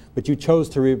runway, but you chose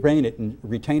to retain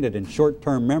it in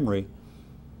short-term memory,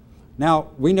 now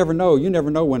we never know, you never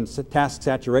know when task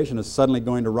saturation is suddenly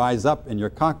going to rise up in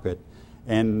your cockpit.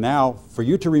 And now, for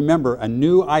you to remember a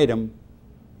new item,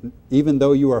 even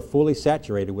though you are fully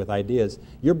saturated with ideas,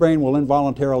 your brain will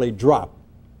involuntarily drop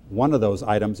one of those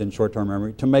items in short-term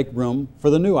memory to make room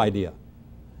for the new idea.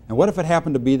 And what if it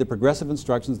happened to be the progressive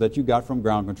instructions that you got from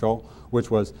ground control,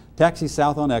 which was taxi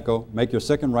south on Echo, make your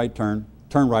second right turn,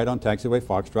 turn right on taxiway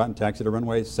Foxtrot, and taxi to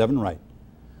runway 7 right.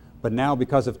 But now,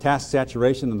 because of task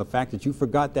saturation and the fact that you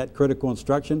forgot that critical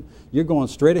instruction, you're going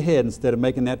straight ahead instead of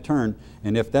making that turn.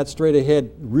 And if that straight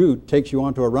ahead route takes you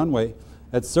onto a runway,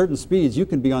 at certain speeds, you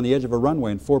can be on the edge of a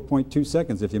runway in 4.2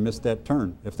 seconds if you miss that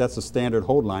turn, if that's a standard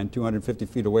hold line 250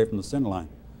 feet away from the center line.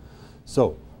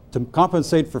 So, to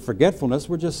compensate for forgetfulness,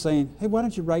 we're just saying, hey, why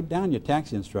don't you write down your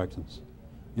taxi instructions?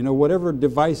 You know, whatever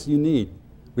device you need.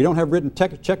 We don't have written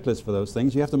checklists for those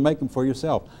things. You have to make them for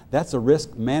yourself. That's a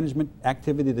risk management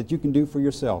activity that you can do for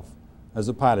yourself as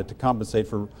a pilot to compensate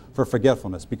for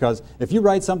forgetfulness. Because if you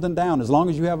write something down, as long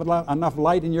as you have enough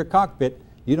light in your cockpit,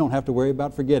 you don't have to worry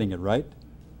about forgetting it, right?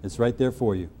 It's right there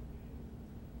for you.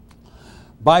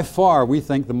 By far, we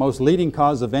think the most leading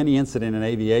cause of any incident in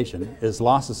aviation is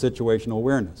loss of situational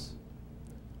awareness.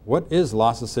 What is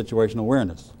loss of situational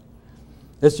awareness?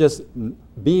 It's just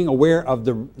being aware of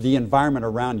the environment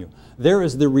around you. There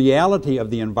is the reality of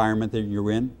the environment that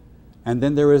you're in, and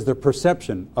then there is the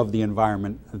perception of the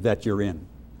environment that you're in.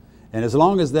 And as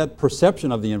long as that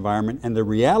perception of the environment and the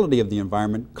reality of the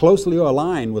environment closely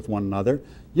align with one another,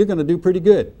 you're going to do pretty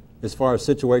good as far as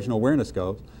situational awareness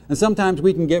goes. And sometimes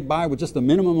we can get by with just a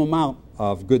minimum amount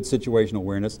of good situational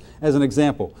awareness. As an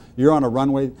example, you're on a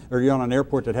runway, or you're on an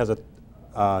airport that has a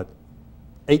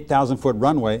 8,000-foot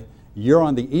runway. You're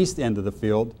on the east end of the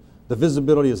field. The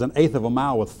visibility is 1/8 of a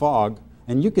mile with fog,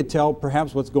 and you could tell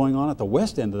perhaps what's going on at the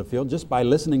west end of the field just by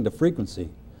listening to frequency.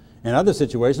 In other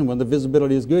situations, when the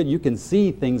visibility is good, you can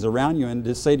see things around you and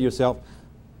just say to yourself,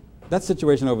 that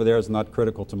situation over there is not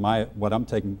critical to what I'm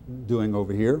doing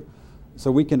over here.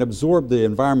 So we can absorb the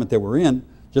environment that we're in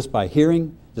just by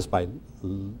hearing, just by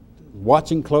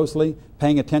watching closely,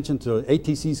 paying attention to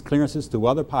ATC's clearances to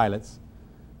other pilots,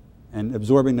 and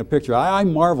absorbing the picture. I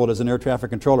marveled as an air traffic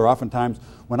controller oftentimes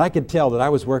when I could tell that I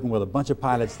was working with a bunch of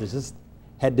pilots that just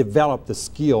had developed the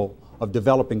skill of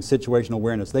developing situational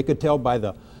awareness. They could tell by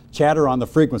the chatter on the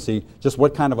frequency just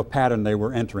what kind of a pattern they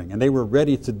were entering, and they were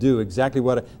ready to do exactly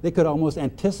they could almost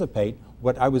anticipate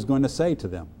what I was going to say to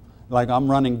them. Like I'm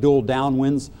running dual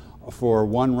downwinds for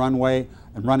one runway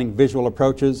and running visual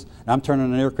approaches, and I'm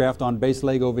turning an aircraft on base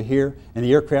leg over here, and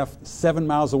the aircraft 7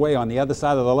 miles away on the other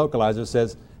side of the localizer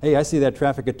says, hey, I see that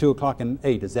traffic at 2 o'clock and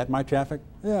 8. Is that my traffic?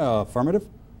 Yeah, affirmative.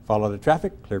 Follow the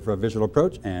traffic, clear for a visual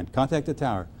approach, and contact the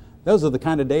tower. Those are the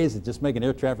kind of days that just make an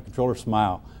air traffic controller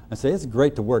smile and say, it's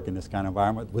great to work in this kind of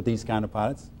environment with these kind of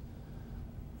pilots.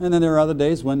 And then there are other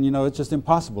days when, you know, it's just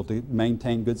impossible to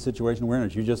maintain good situational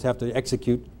awareness. You just have to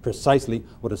execute precisely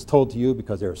what is told to you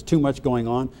because there's too much going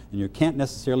on and you can't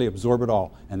necessarily absorb it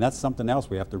all. And that's something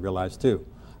else we have to realize too.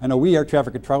 I know we air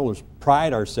traffic controllers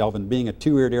pride ourselves in being a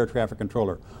two-eared air traffic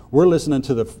controller. We're listening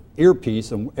to the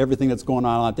earpiece and everything that's going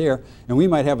on out there, and we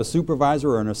might have a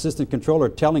supervisor or an assistant controller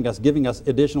telling us, giving us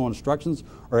additional instructions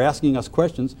or asking us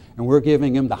questions, and we're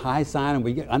giving him the high sign and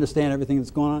we understand everything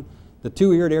that's going on. The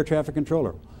two-eared air traffic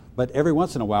controller. But every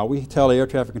once in a while, we tell the air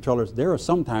traffic controllers, there are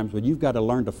some times when you've got to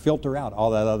learn to filter out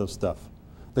all that other stuff.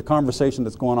 The conversation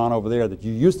that's going on over there that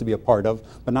you used to be a part of,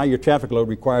 but now your traffic load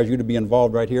requires you to be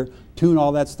involved right here. Tune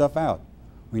all that stuff out.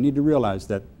 We need to realize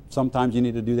that sometimes you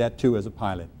need to do that too as a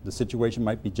pilot. The situation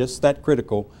might be just that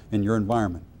critical in your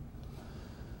environment.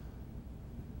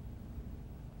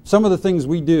 Some of the things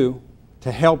we do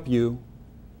to help you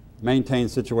maintain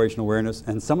situational awareness,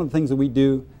 and some of the things that we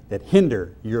do that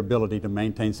hinder your ability to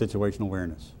maintain situational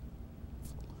awareness.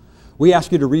 We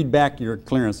ask you to read back your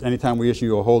clearance anytime we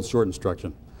issue a hold short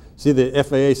instruction. See, the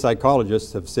FAA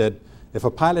psychologists have said if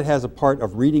a pilot has a part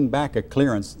of reading back a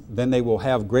clearance, then they will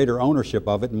have greater ownership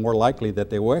of it and more likely that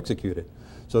they will execute it.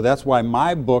 So that's why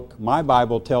my book, my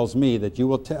Bible, tells me that you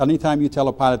will anytime you tell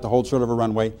a pilot to hold short of a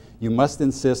runway, you must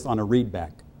insist on a read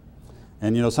back.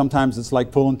 And you know, sometimes it's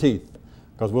like pulling teeth,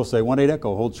 because we'll say 18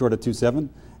 Echo, hold short of 27,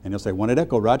 and he'll say 18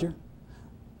 Echo, Roger.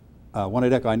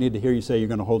 18 Echo, I need to hear you say you're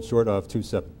going to hold short of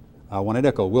 27. 18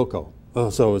 Echo, Wilco. Oh,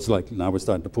 so it's like, now we're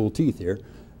starting to pull teeth here.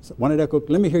 So 18 Echo,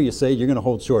 let me hear you say you're going to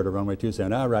hold short of runway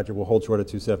 27. Ah, Roger, we'll hold short of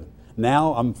 27.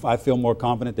 Now I feel more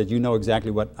confident that you know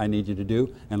exactly what I need you to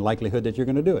do and likelihood that you're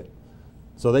going to do it.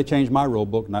 So they changed my rule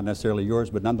book, not necessarily yours,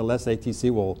 but nonetheless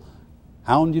ATC will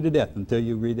hound you to death until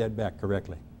you read that back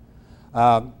correctly.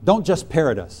 Don't just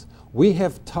parrot us. We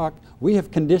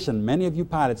have conditioned many of you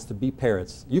pilots to be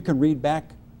parrots. You can read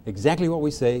back exactly what we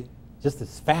say just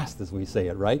as fast as we say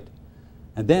it, right?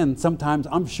 And then sometimes,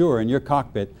 I'm sure in your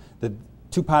cockpit, the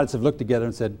two pilots have looked together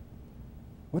and said,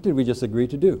 what did we just agree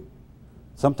to do?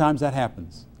 Sometimes that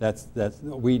happens.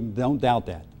 We don't doubt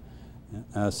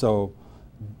that. So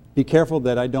be careful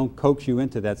that I don't coax you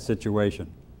into that situation.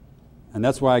 And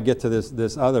that's why I get to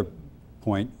this other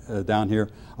point down here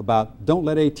about don't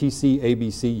let ATC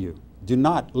ABC you. Do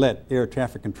not let air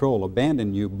traffic control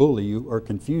abandon you, bully you, or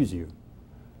confuse you.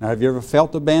 Now, have you ever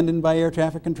felt abandoned by air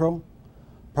traffic control?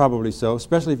 Probably so,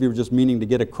 especially if you were just meaning to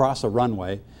get across a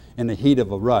runway in the heat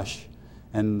of a rush.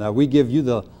 And we give you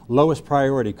the lowest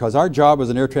priority because our job as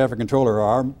an air traffic controller,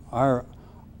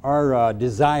 our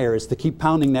desire is to keep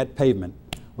pounding that pavement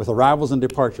with arrivals and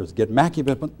departures, get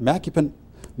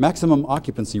maximum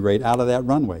occupancy rate out of that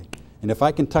runway. And if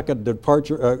I can tuck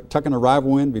an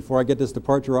arrival in before I get this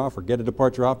departure off, or get a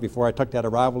departure off before I tuck that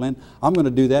arrival in, I'm going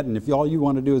to do that. And if all you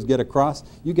want to do is get across,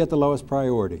 you get the lowest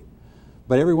priority.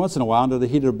 But every once in a while, under the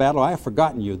heat of the battle, I have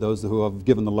forgotten you, those who I've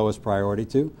given the lowest priority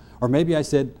to. Or maybe I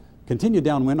said, continue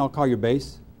downwind, I'll call your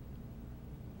base.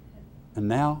 And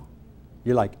now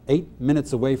you're like 8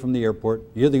 minutes away from the airport.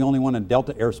 You're the only one in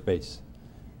Delta airspace.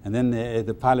 And then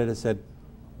the pilot has said,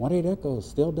 18 Echo is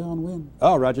still downwind.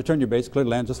 Oh, Roger, turn your base, clear to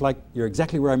land, just like you're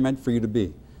exactly where I meant for you to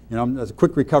be. You know, that's a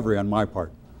quick recovery on my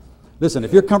part. Listen,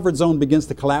 if your comfort zone begins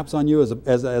to collapse on you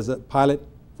as a pilot,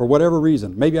 for whatever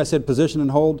reason, maybe I said position and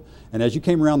hold, and as you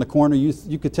came around the corner,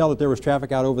 you could tell that there was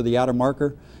traffic out over the outer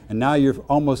marker, and now you're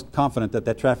almost confident that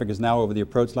that traffic is now over the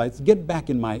approach lights. Get back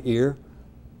in my ear,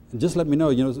 and just let me know.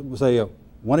 You know, say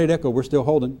 18 Echo, we're still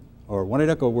holding, or 18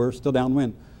 Echo, we're still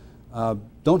downwind.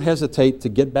 Don't hesitate to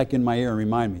get back in my ear and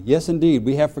remind me. Yes, indeed,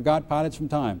 we have forgot pilots from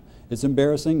time. It's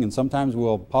embarrassing, and sometimes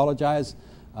we'll apologize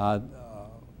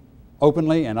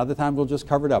openly, and other times we'll just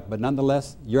cover it up. But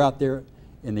nonetheless, you're out there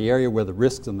in the area where the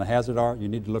risks and the hazard are. You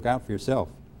need to look out for yourself.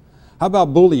 How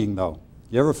about bullying, though?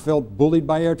 You ever felt bullied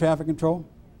by air traffic control?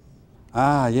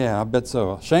 Ah, yeah, I bet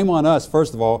so. Shame on us,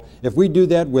 first of all, if we do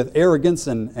that with arrogance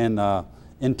and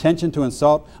intention to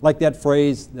insult, like that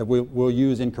phrase that we'll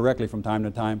use incorrectly from time to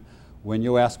time, when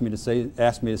you ask me to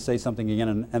say something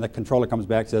again, and the controller comes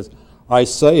back and says, I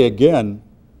say again,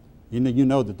 you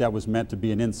know that was meant to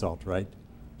be an insult, right?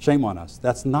 Shame on us.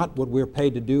 That's not what we're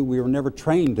paid to do. We were never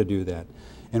trained to do that.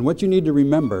 And what you need to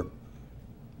remember,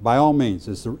 by all means,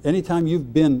 is anytime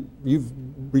you've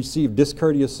received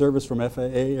discourteous service from FAA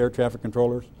air traffic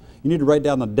controllers, you need to write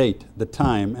down the date, the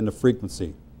time, and the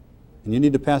frequency. And you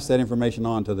need to pass that information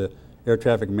on to the air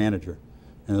traffic manager.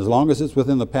 And as long as it's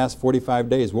within the past 45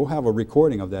 days, we'll have a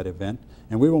recording of that event,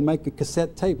 and we will make a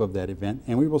cassette tape of that event,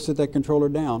 and we will sit that controller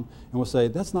down, and we'll say,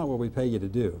 that's not what we pay you to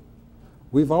do.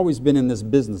 We've always been in this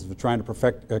business of trying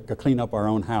to clean up our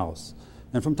own house.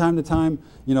 And from time to time,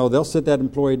 you know, they'll sit that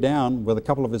employee down with a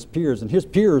couple of his peers, and his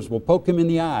peers will poke him in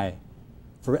the eye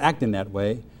for acting that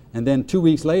way. And then 2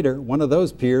 weeks later, one of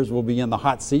those peers will be in the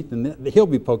hot seat and he'll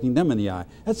be poking them in the eye.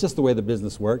 That's just the way the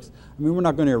business works. I mean, we're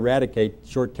not going to eradicate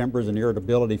short tempers and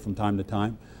irritability from time to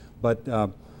time, but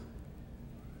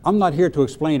I'm not here to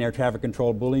explain air traffic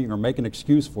control bullying or make an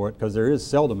excuse for it, because there is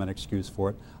seldom an excuse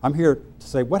for it. I'm here to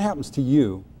say, what happens to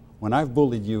you when I've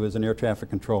bullied you as an air traffic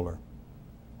controller?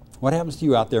 What happens to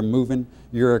you out there moving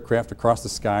your aircraft across the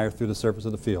sky or through the surface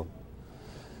of the field?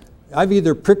 I've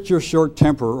either pricked your short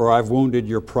temper or I've wounded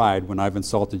your pride when I've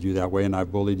insulted you that way and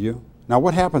I've bullied you. Now,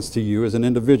 what happens to you as an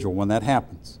individual when that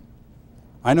happens?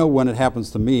 I know when it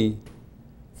happens to me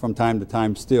from time to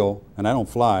time still, and I don't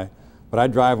fly, but I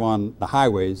drive on the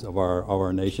highways of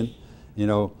our nation. You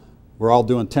know, we're all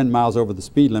doing 10 miles over the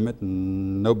speed limit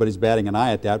and nobody's batting an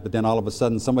eye at that, but then all of a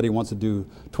sudden somebody wants to do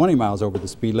 20 miles over the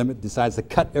speed limit, decides to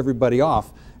cut everybody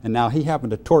off, and now he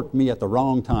happened to torque me at the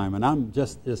wrong time, and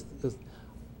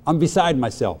I'm beside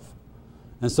myself.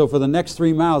 And so for the next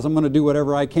 3 miles, I'm going to do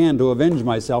whatever I can to avenge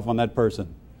myself on that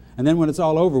person. And then when it's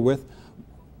all over with,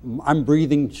 I'm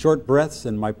breathing short breaths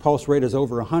and my pulse rate is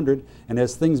over 100. And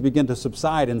as things begin to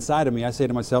subside inside of me, I say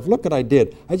to myself, look what I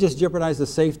did. I just jeopardized the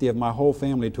safety of my whole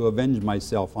family to avenge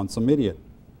myself on some idiot.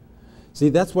 See,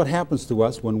 that's what happens to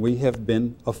us when we have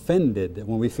been offended,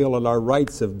 when we feel that our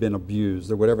rights have been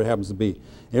abused or whatever it happens to be.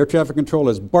 Air traffic control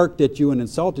has barked at you and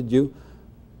insulted you.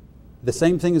 The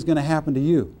same thing is going to happen to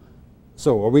you.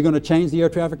 So are we going to change the air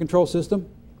traffic control system?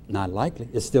 Not likely.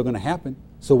 It's still going to happen.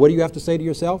 So what do you have to say to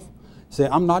yourself? Say,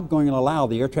 I'm not going to allow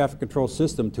the air traffic control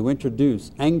system to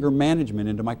introduce anger management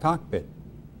into my cockpit.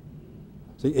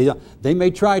 See, they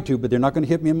may try to, but they're not going to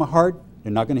hit me in my heart.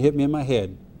 They're not going to hit me in my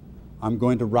head. I'm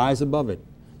going to rise above it.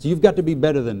 So you've got to be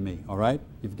better than me, all right?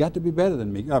 You've got to be better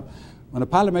than me. When a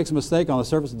pilot makes a mistake on the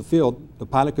surface of the field, the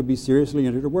pilot could be seriously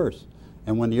injured or worse.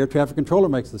 And when the air traffic controller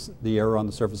makes the error on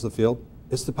the surface of the field,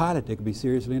 it's the pilot that could be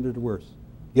seriously injured or worse.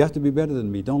 You have to be better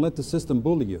than me. Don't let the system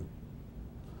bully you.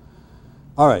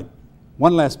 All right,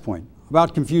 one last point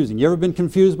about confusing. You ever been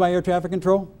confused by air traffic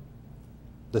control?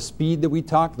 The speed that we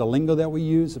talk, the lingo that we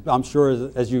use. I'm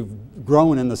sure as you've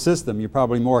grown in the system, you're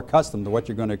probably more accustomed to what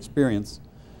you're going to experience,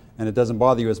 and it doesn't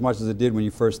bother you as much as it did when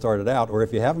you first started out. Or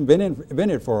if you haven't been in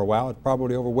it for a while, it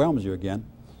probably overwhelms you again.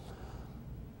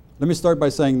 Let me start by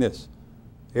saying this.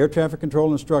 Air traffic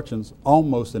control instructions,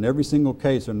 almost in every single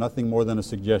case, are nothing more than a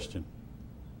suggestion.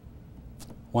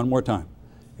 One more time.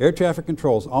 Air traffic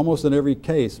controls, almost in every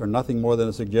case, are nothing more than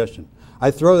a suggestion.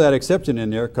 I throw that exception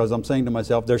in there because I'm saying to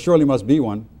myself, there surely must be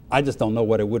one. I just don't know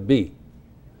what it would be.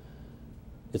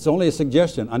 It's only a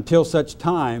suggestion until such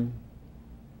time.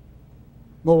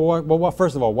 Well,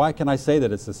 first of all, why can I say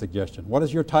that it's a suggestion? What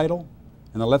is your title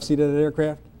in the left seat of that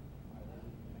aircraft?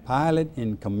 Pilot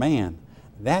in command.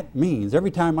 That means every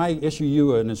time I issue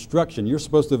you an instruction, you're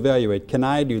supposed to evaluate, can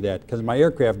I do that? Because my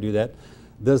aircraft do that.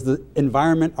 Does the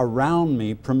environment around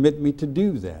me permit me to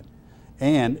do that?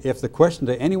 And if the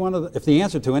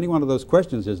answer to any one of those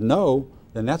questions is no,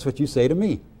 then that's what you say to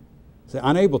me. Say,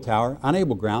 unable tower,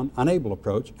 unable ground, unable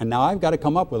approach, and now I've got to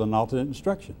come up with an alternate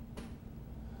instruction.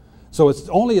 So it's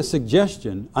only a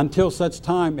suggestion until such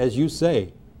time as you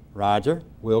say, Roger,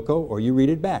 Wilco, or you read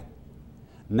it back.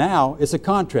 Now it's a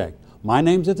contract. My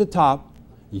name's at the top,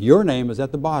 your name is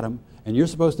at the bottom, and you're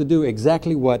supposed to do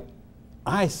exactly what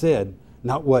I said,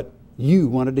 not what you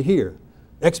wanted to hear.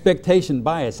 Expectation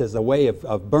bias is a way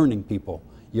of burning people.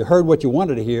 You heard what you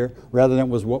wanted to hear rather than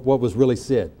what was really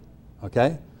said.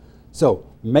 Okay? So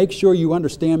make sure you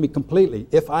understand me completely.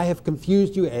 If I have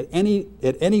confused you at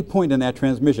any point in that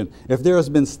transmission, if there has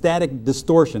been static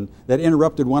distortion that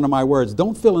interrupted one of my words,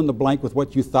 don't fill in the blank with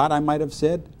what you thought I might have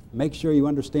said. Make sure you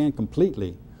understand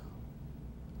completely.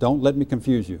 Don't let me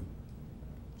confuse you.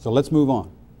 So let's move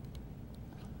on.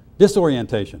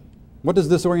 Disorientation. What does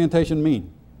disorientation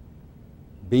mean?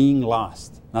 Being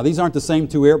lost. Now, these aren't the same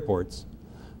two airports,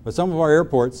 but some of our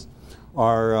airports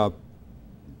are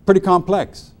pretty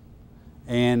complex.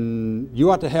 And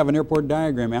you ought to have an airport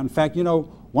diagram out. In fact, you know,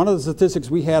 one of the statistics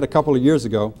we had a couple of years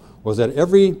ago was that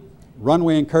every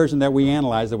runway incursion that we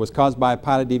analyzed that was caused by a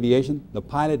pilot deviation, the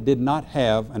pilot did not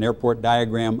have an airport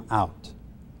diagram out.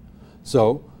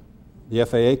 So the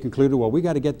FAA concluded, well, we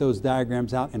got to get those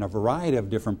diagrams out in a variety of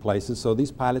different places so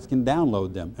these pilots can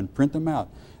download them and print them out.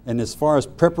 And as far as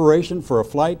preparation for a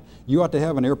flight, you ought to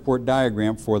have an airport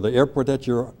diagram for the airport that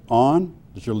you're on,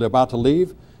 that you're about to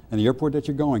leave, and the airport that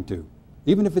you're going to.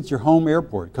 Even if it's your home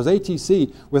airport. Because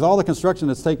ATC, with all the construction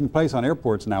that's taking place on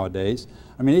airports nowadays,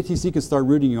 I mean, ATC can start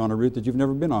routing you on a route that you've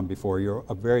never been on before, you're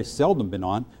very seldom been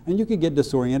on, and you could get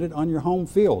disoriented on your home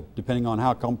field, depending on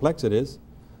how complex it is.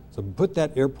 So put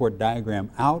that airport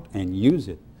diagram out and use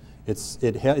it.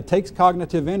 It takes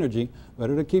cognitive energy, but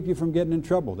it'll keep you from getting in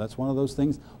trouble. That's one of those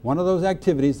things, one of those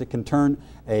activities that can turn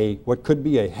what could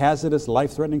be a hazardous,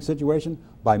 life-threatening situation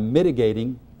by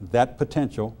mitigating that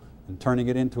potential and turning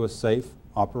it into a safe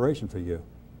operation for you.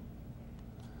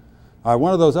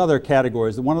 One of those other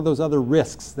categories, one of those other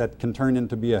risks that can turn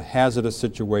into be a hazardous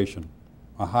situation,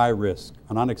 a high risk,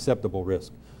 an unacceptable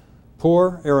risk.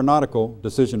 Poor aeronautical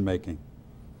decision making.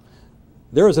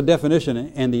 There is a definition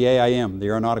in the AIM, the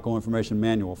Aeronautical Information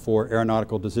Manual, for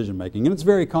aeronautical decision making, and it's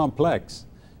very complex.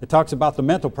 It talks about the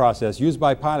mental process used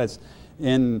by pilots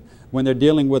when they're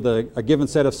dealing with a given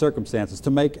set of circumstances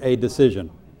to make a decision.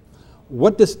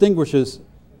 What distinguishes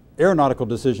aeronautical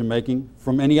decision making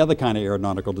from any other kind of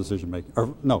aeronautical decision making?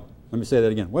 Or no, let me say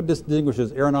that again. What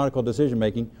distinguishes aeronautical decision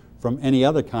making from any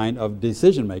other kind of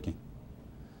decision making?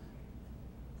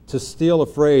 To steal a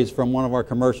phrase from one of our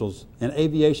commercials, in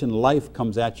aviation, life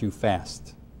comes at you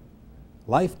fast.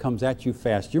 Life comes at you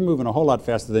fast. You're moving a whole lot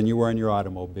faster than you were in your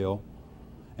automobile.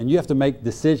 And you have to make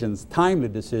decisions, timely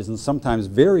decisions, sometimes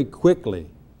very quickly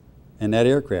in that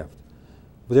aircraft.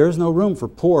 But there is no room for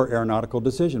poor aeronautical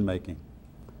decision making.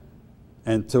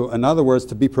 And in other words,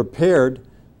 to be prepared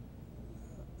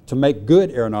to make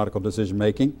good aeronautical decision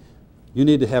making, you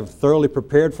need to have thoroughly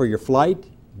prepared for your flight,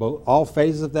 all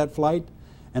phases of that flight,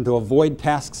 and to avoid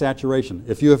task saturation.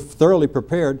 If you have thoroughly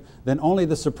prepared, then only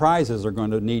the surprises are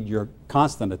going to need your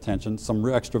constant attention, some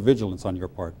extra vigilance on your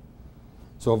part.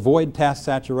 So avoid task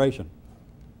saturation.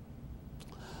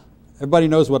 Everybody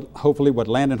knows hopefully what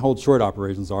land and hold short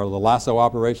operations are, the lasso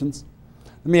operations.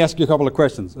 Let me ask you a couple of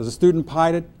questions. Is a student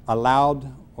pilot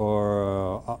allowed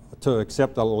to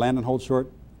accept a land and hold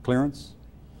short clearance?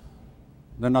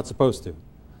 They're not supposed to.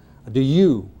 Do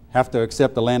you have to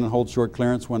accept a land and hold short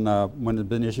clearance when it's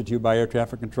been issued to you by air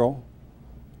traffic control?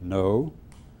 No.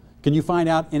 Can you find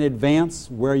out in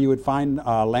advance where you would find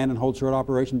a land and hold short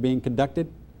operation being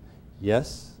conducted?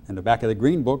 Yes. In the back of the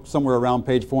green book, somewhere around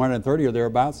page 430 or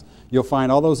thereabouts, you'll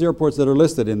find all those airports that are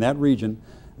listed in that region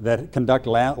that conduct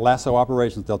lasso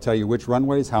operations. They'll tell you which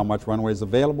runways, how much runway is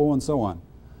available, and so on.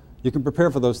 You can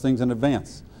prepare for those things in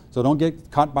advance. So don't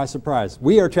get caught by surprise.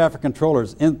 We air traffic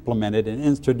controllers implemented and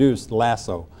introduced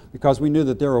lasso because we knew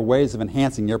that there were ways of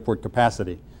enhancing airport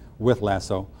capacity with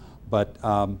lasso. But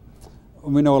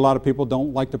we know a lot of people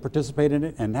don't like to participate in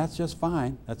it, and that's just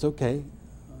fine. That's okay.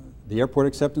 The airport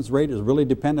acceptance rate is really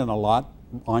dependent a lot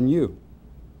on you.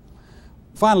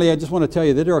 Finally, I just want to tell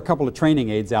you that there are a couple of training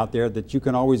aids out there that you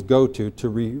can always go to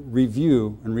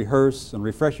review and rehearse and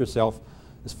refresh yourself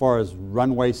as far as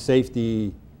runway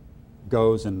safety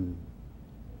goes and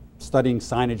studying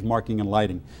signage, marking, and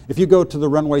lighting. If you go to the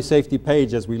runway safety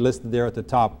page, as we listed there at the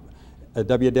top, at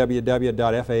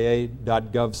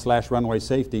www.faa.gov/runway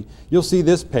safety, you'll see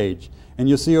this page. And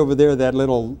you'll see over there that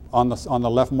little, on the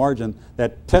left margin,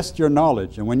 that test your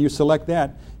knowledge. And when you select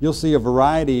that, you'll see a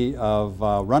variety of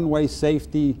runway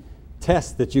safety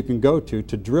tests that you can go to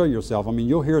drill yourself. I mean,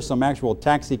 you'll hear some actual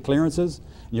taxi clearances,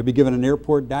 and you'll be given an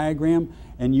airport diagram,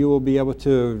 and you will be able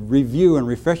to review and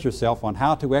refresh yourself on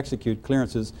how to execute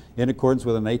clearances in accordance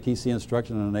with an ATC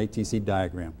instruction and an ATC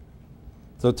diagram.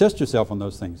 So test yourself on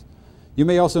those things. You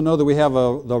may also know that we have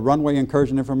the Runway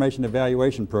Incursion Information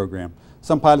Evaluation Program.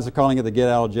 Some pilots are calling it the Get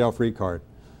Out of Jail Free Card.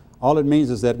 All it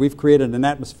means is that we've created an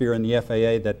atmosphere in the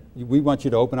FAA that we want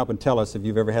you to open up and tell us if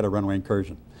you've ever had a runway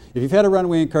incursion. If you've had a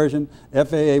runway incursion,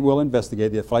 FAA will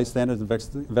investigate. The Flight Standards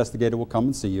Investigator will come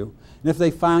and see you. And if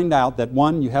they find out that,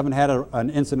 one, you haven't had an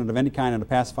incident of any kind in the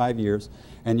past 5 years,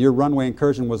 and your runway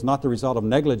incursion was not the result of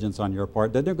negligence on your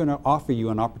part, then they're going to offer you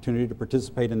an opportunity to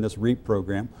participate in this REAP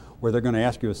program, where they're going to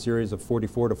ask you a series of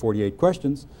 44 to 48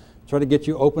 questions, try to get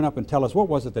you open up and tell us what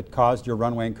was it that caused your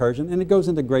runway incursion. And it goes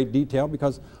into great detail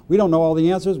because we don't know all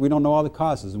the answers, we don't know all the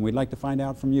causes, and we'd like to find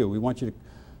out from you. We want you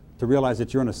to realize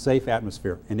that you're in a safe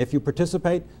atmosphere. And if you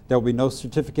participate, there will be no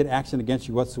certificate action against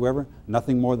you whatsoever,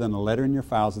 nothing more than a letter in your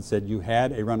files that said you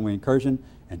had a runway incursion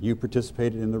and you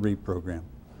participated in the REAP program.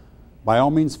 By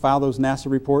all means, file those NASA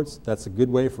reports. That's a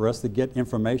good way for us to get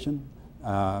information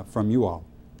from you all.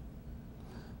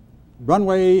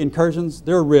 Runway incursions,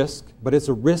 they're a risk, but it's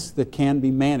a risk that can be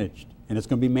managed, and it's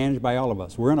going to be managed by all of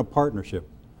us. We're in a partnership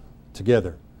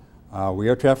together. We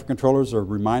air traffic controllers are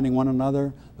reminding one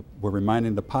another. We're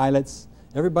reminding the pilots.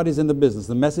 Everybody's in the business.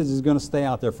 The message is going to stay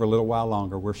out there for a little while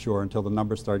longer, we're sure, until the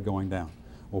numbers start going down.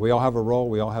 Well, we all have a role.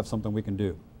 We all have something we can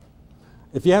do.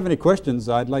 If you have any questions,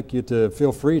 I'd like you to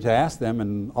feel free to ask them,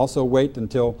 and also wait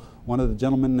until one of the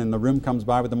gentlemen in the room comes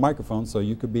by with the microphone so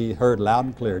you could be heard loud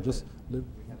and clear. Just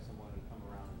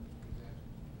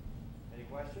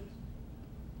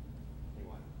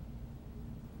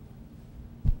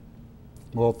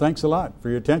Well, thanks a lot for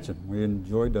your attention. We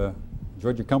enjoyed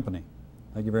your company.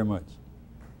 Thank you very much.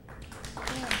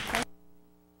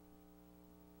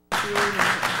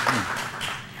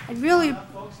 I really.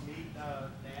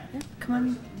 Come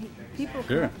on, people.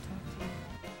 Sure.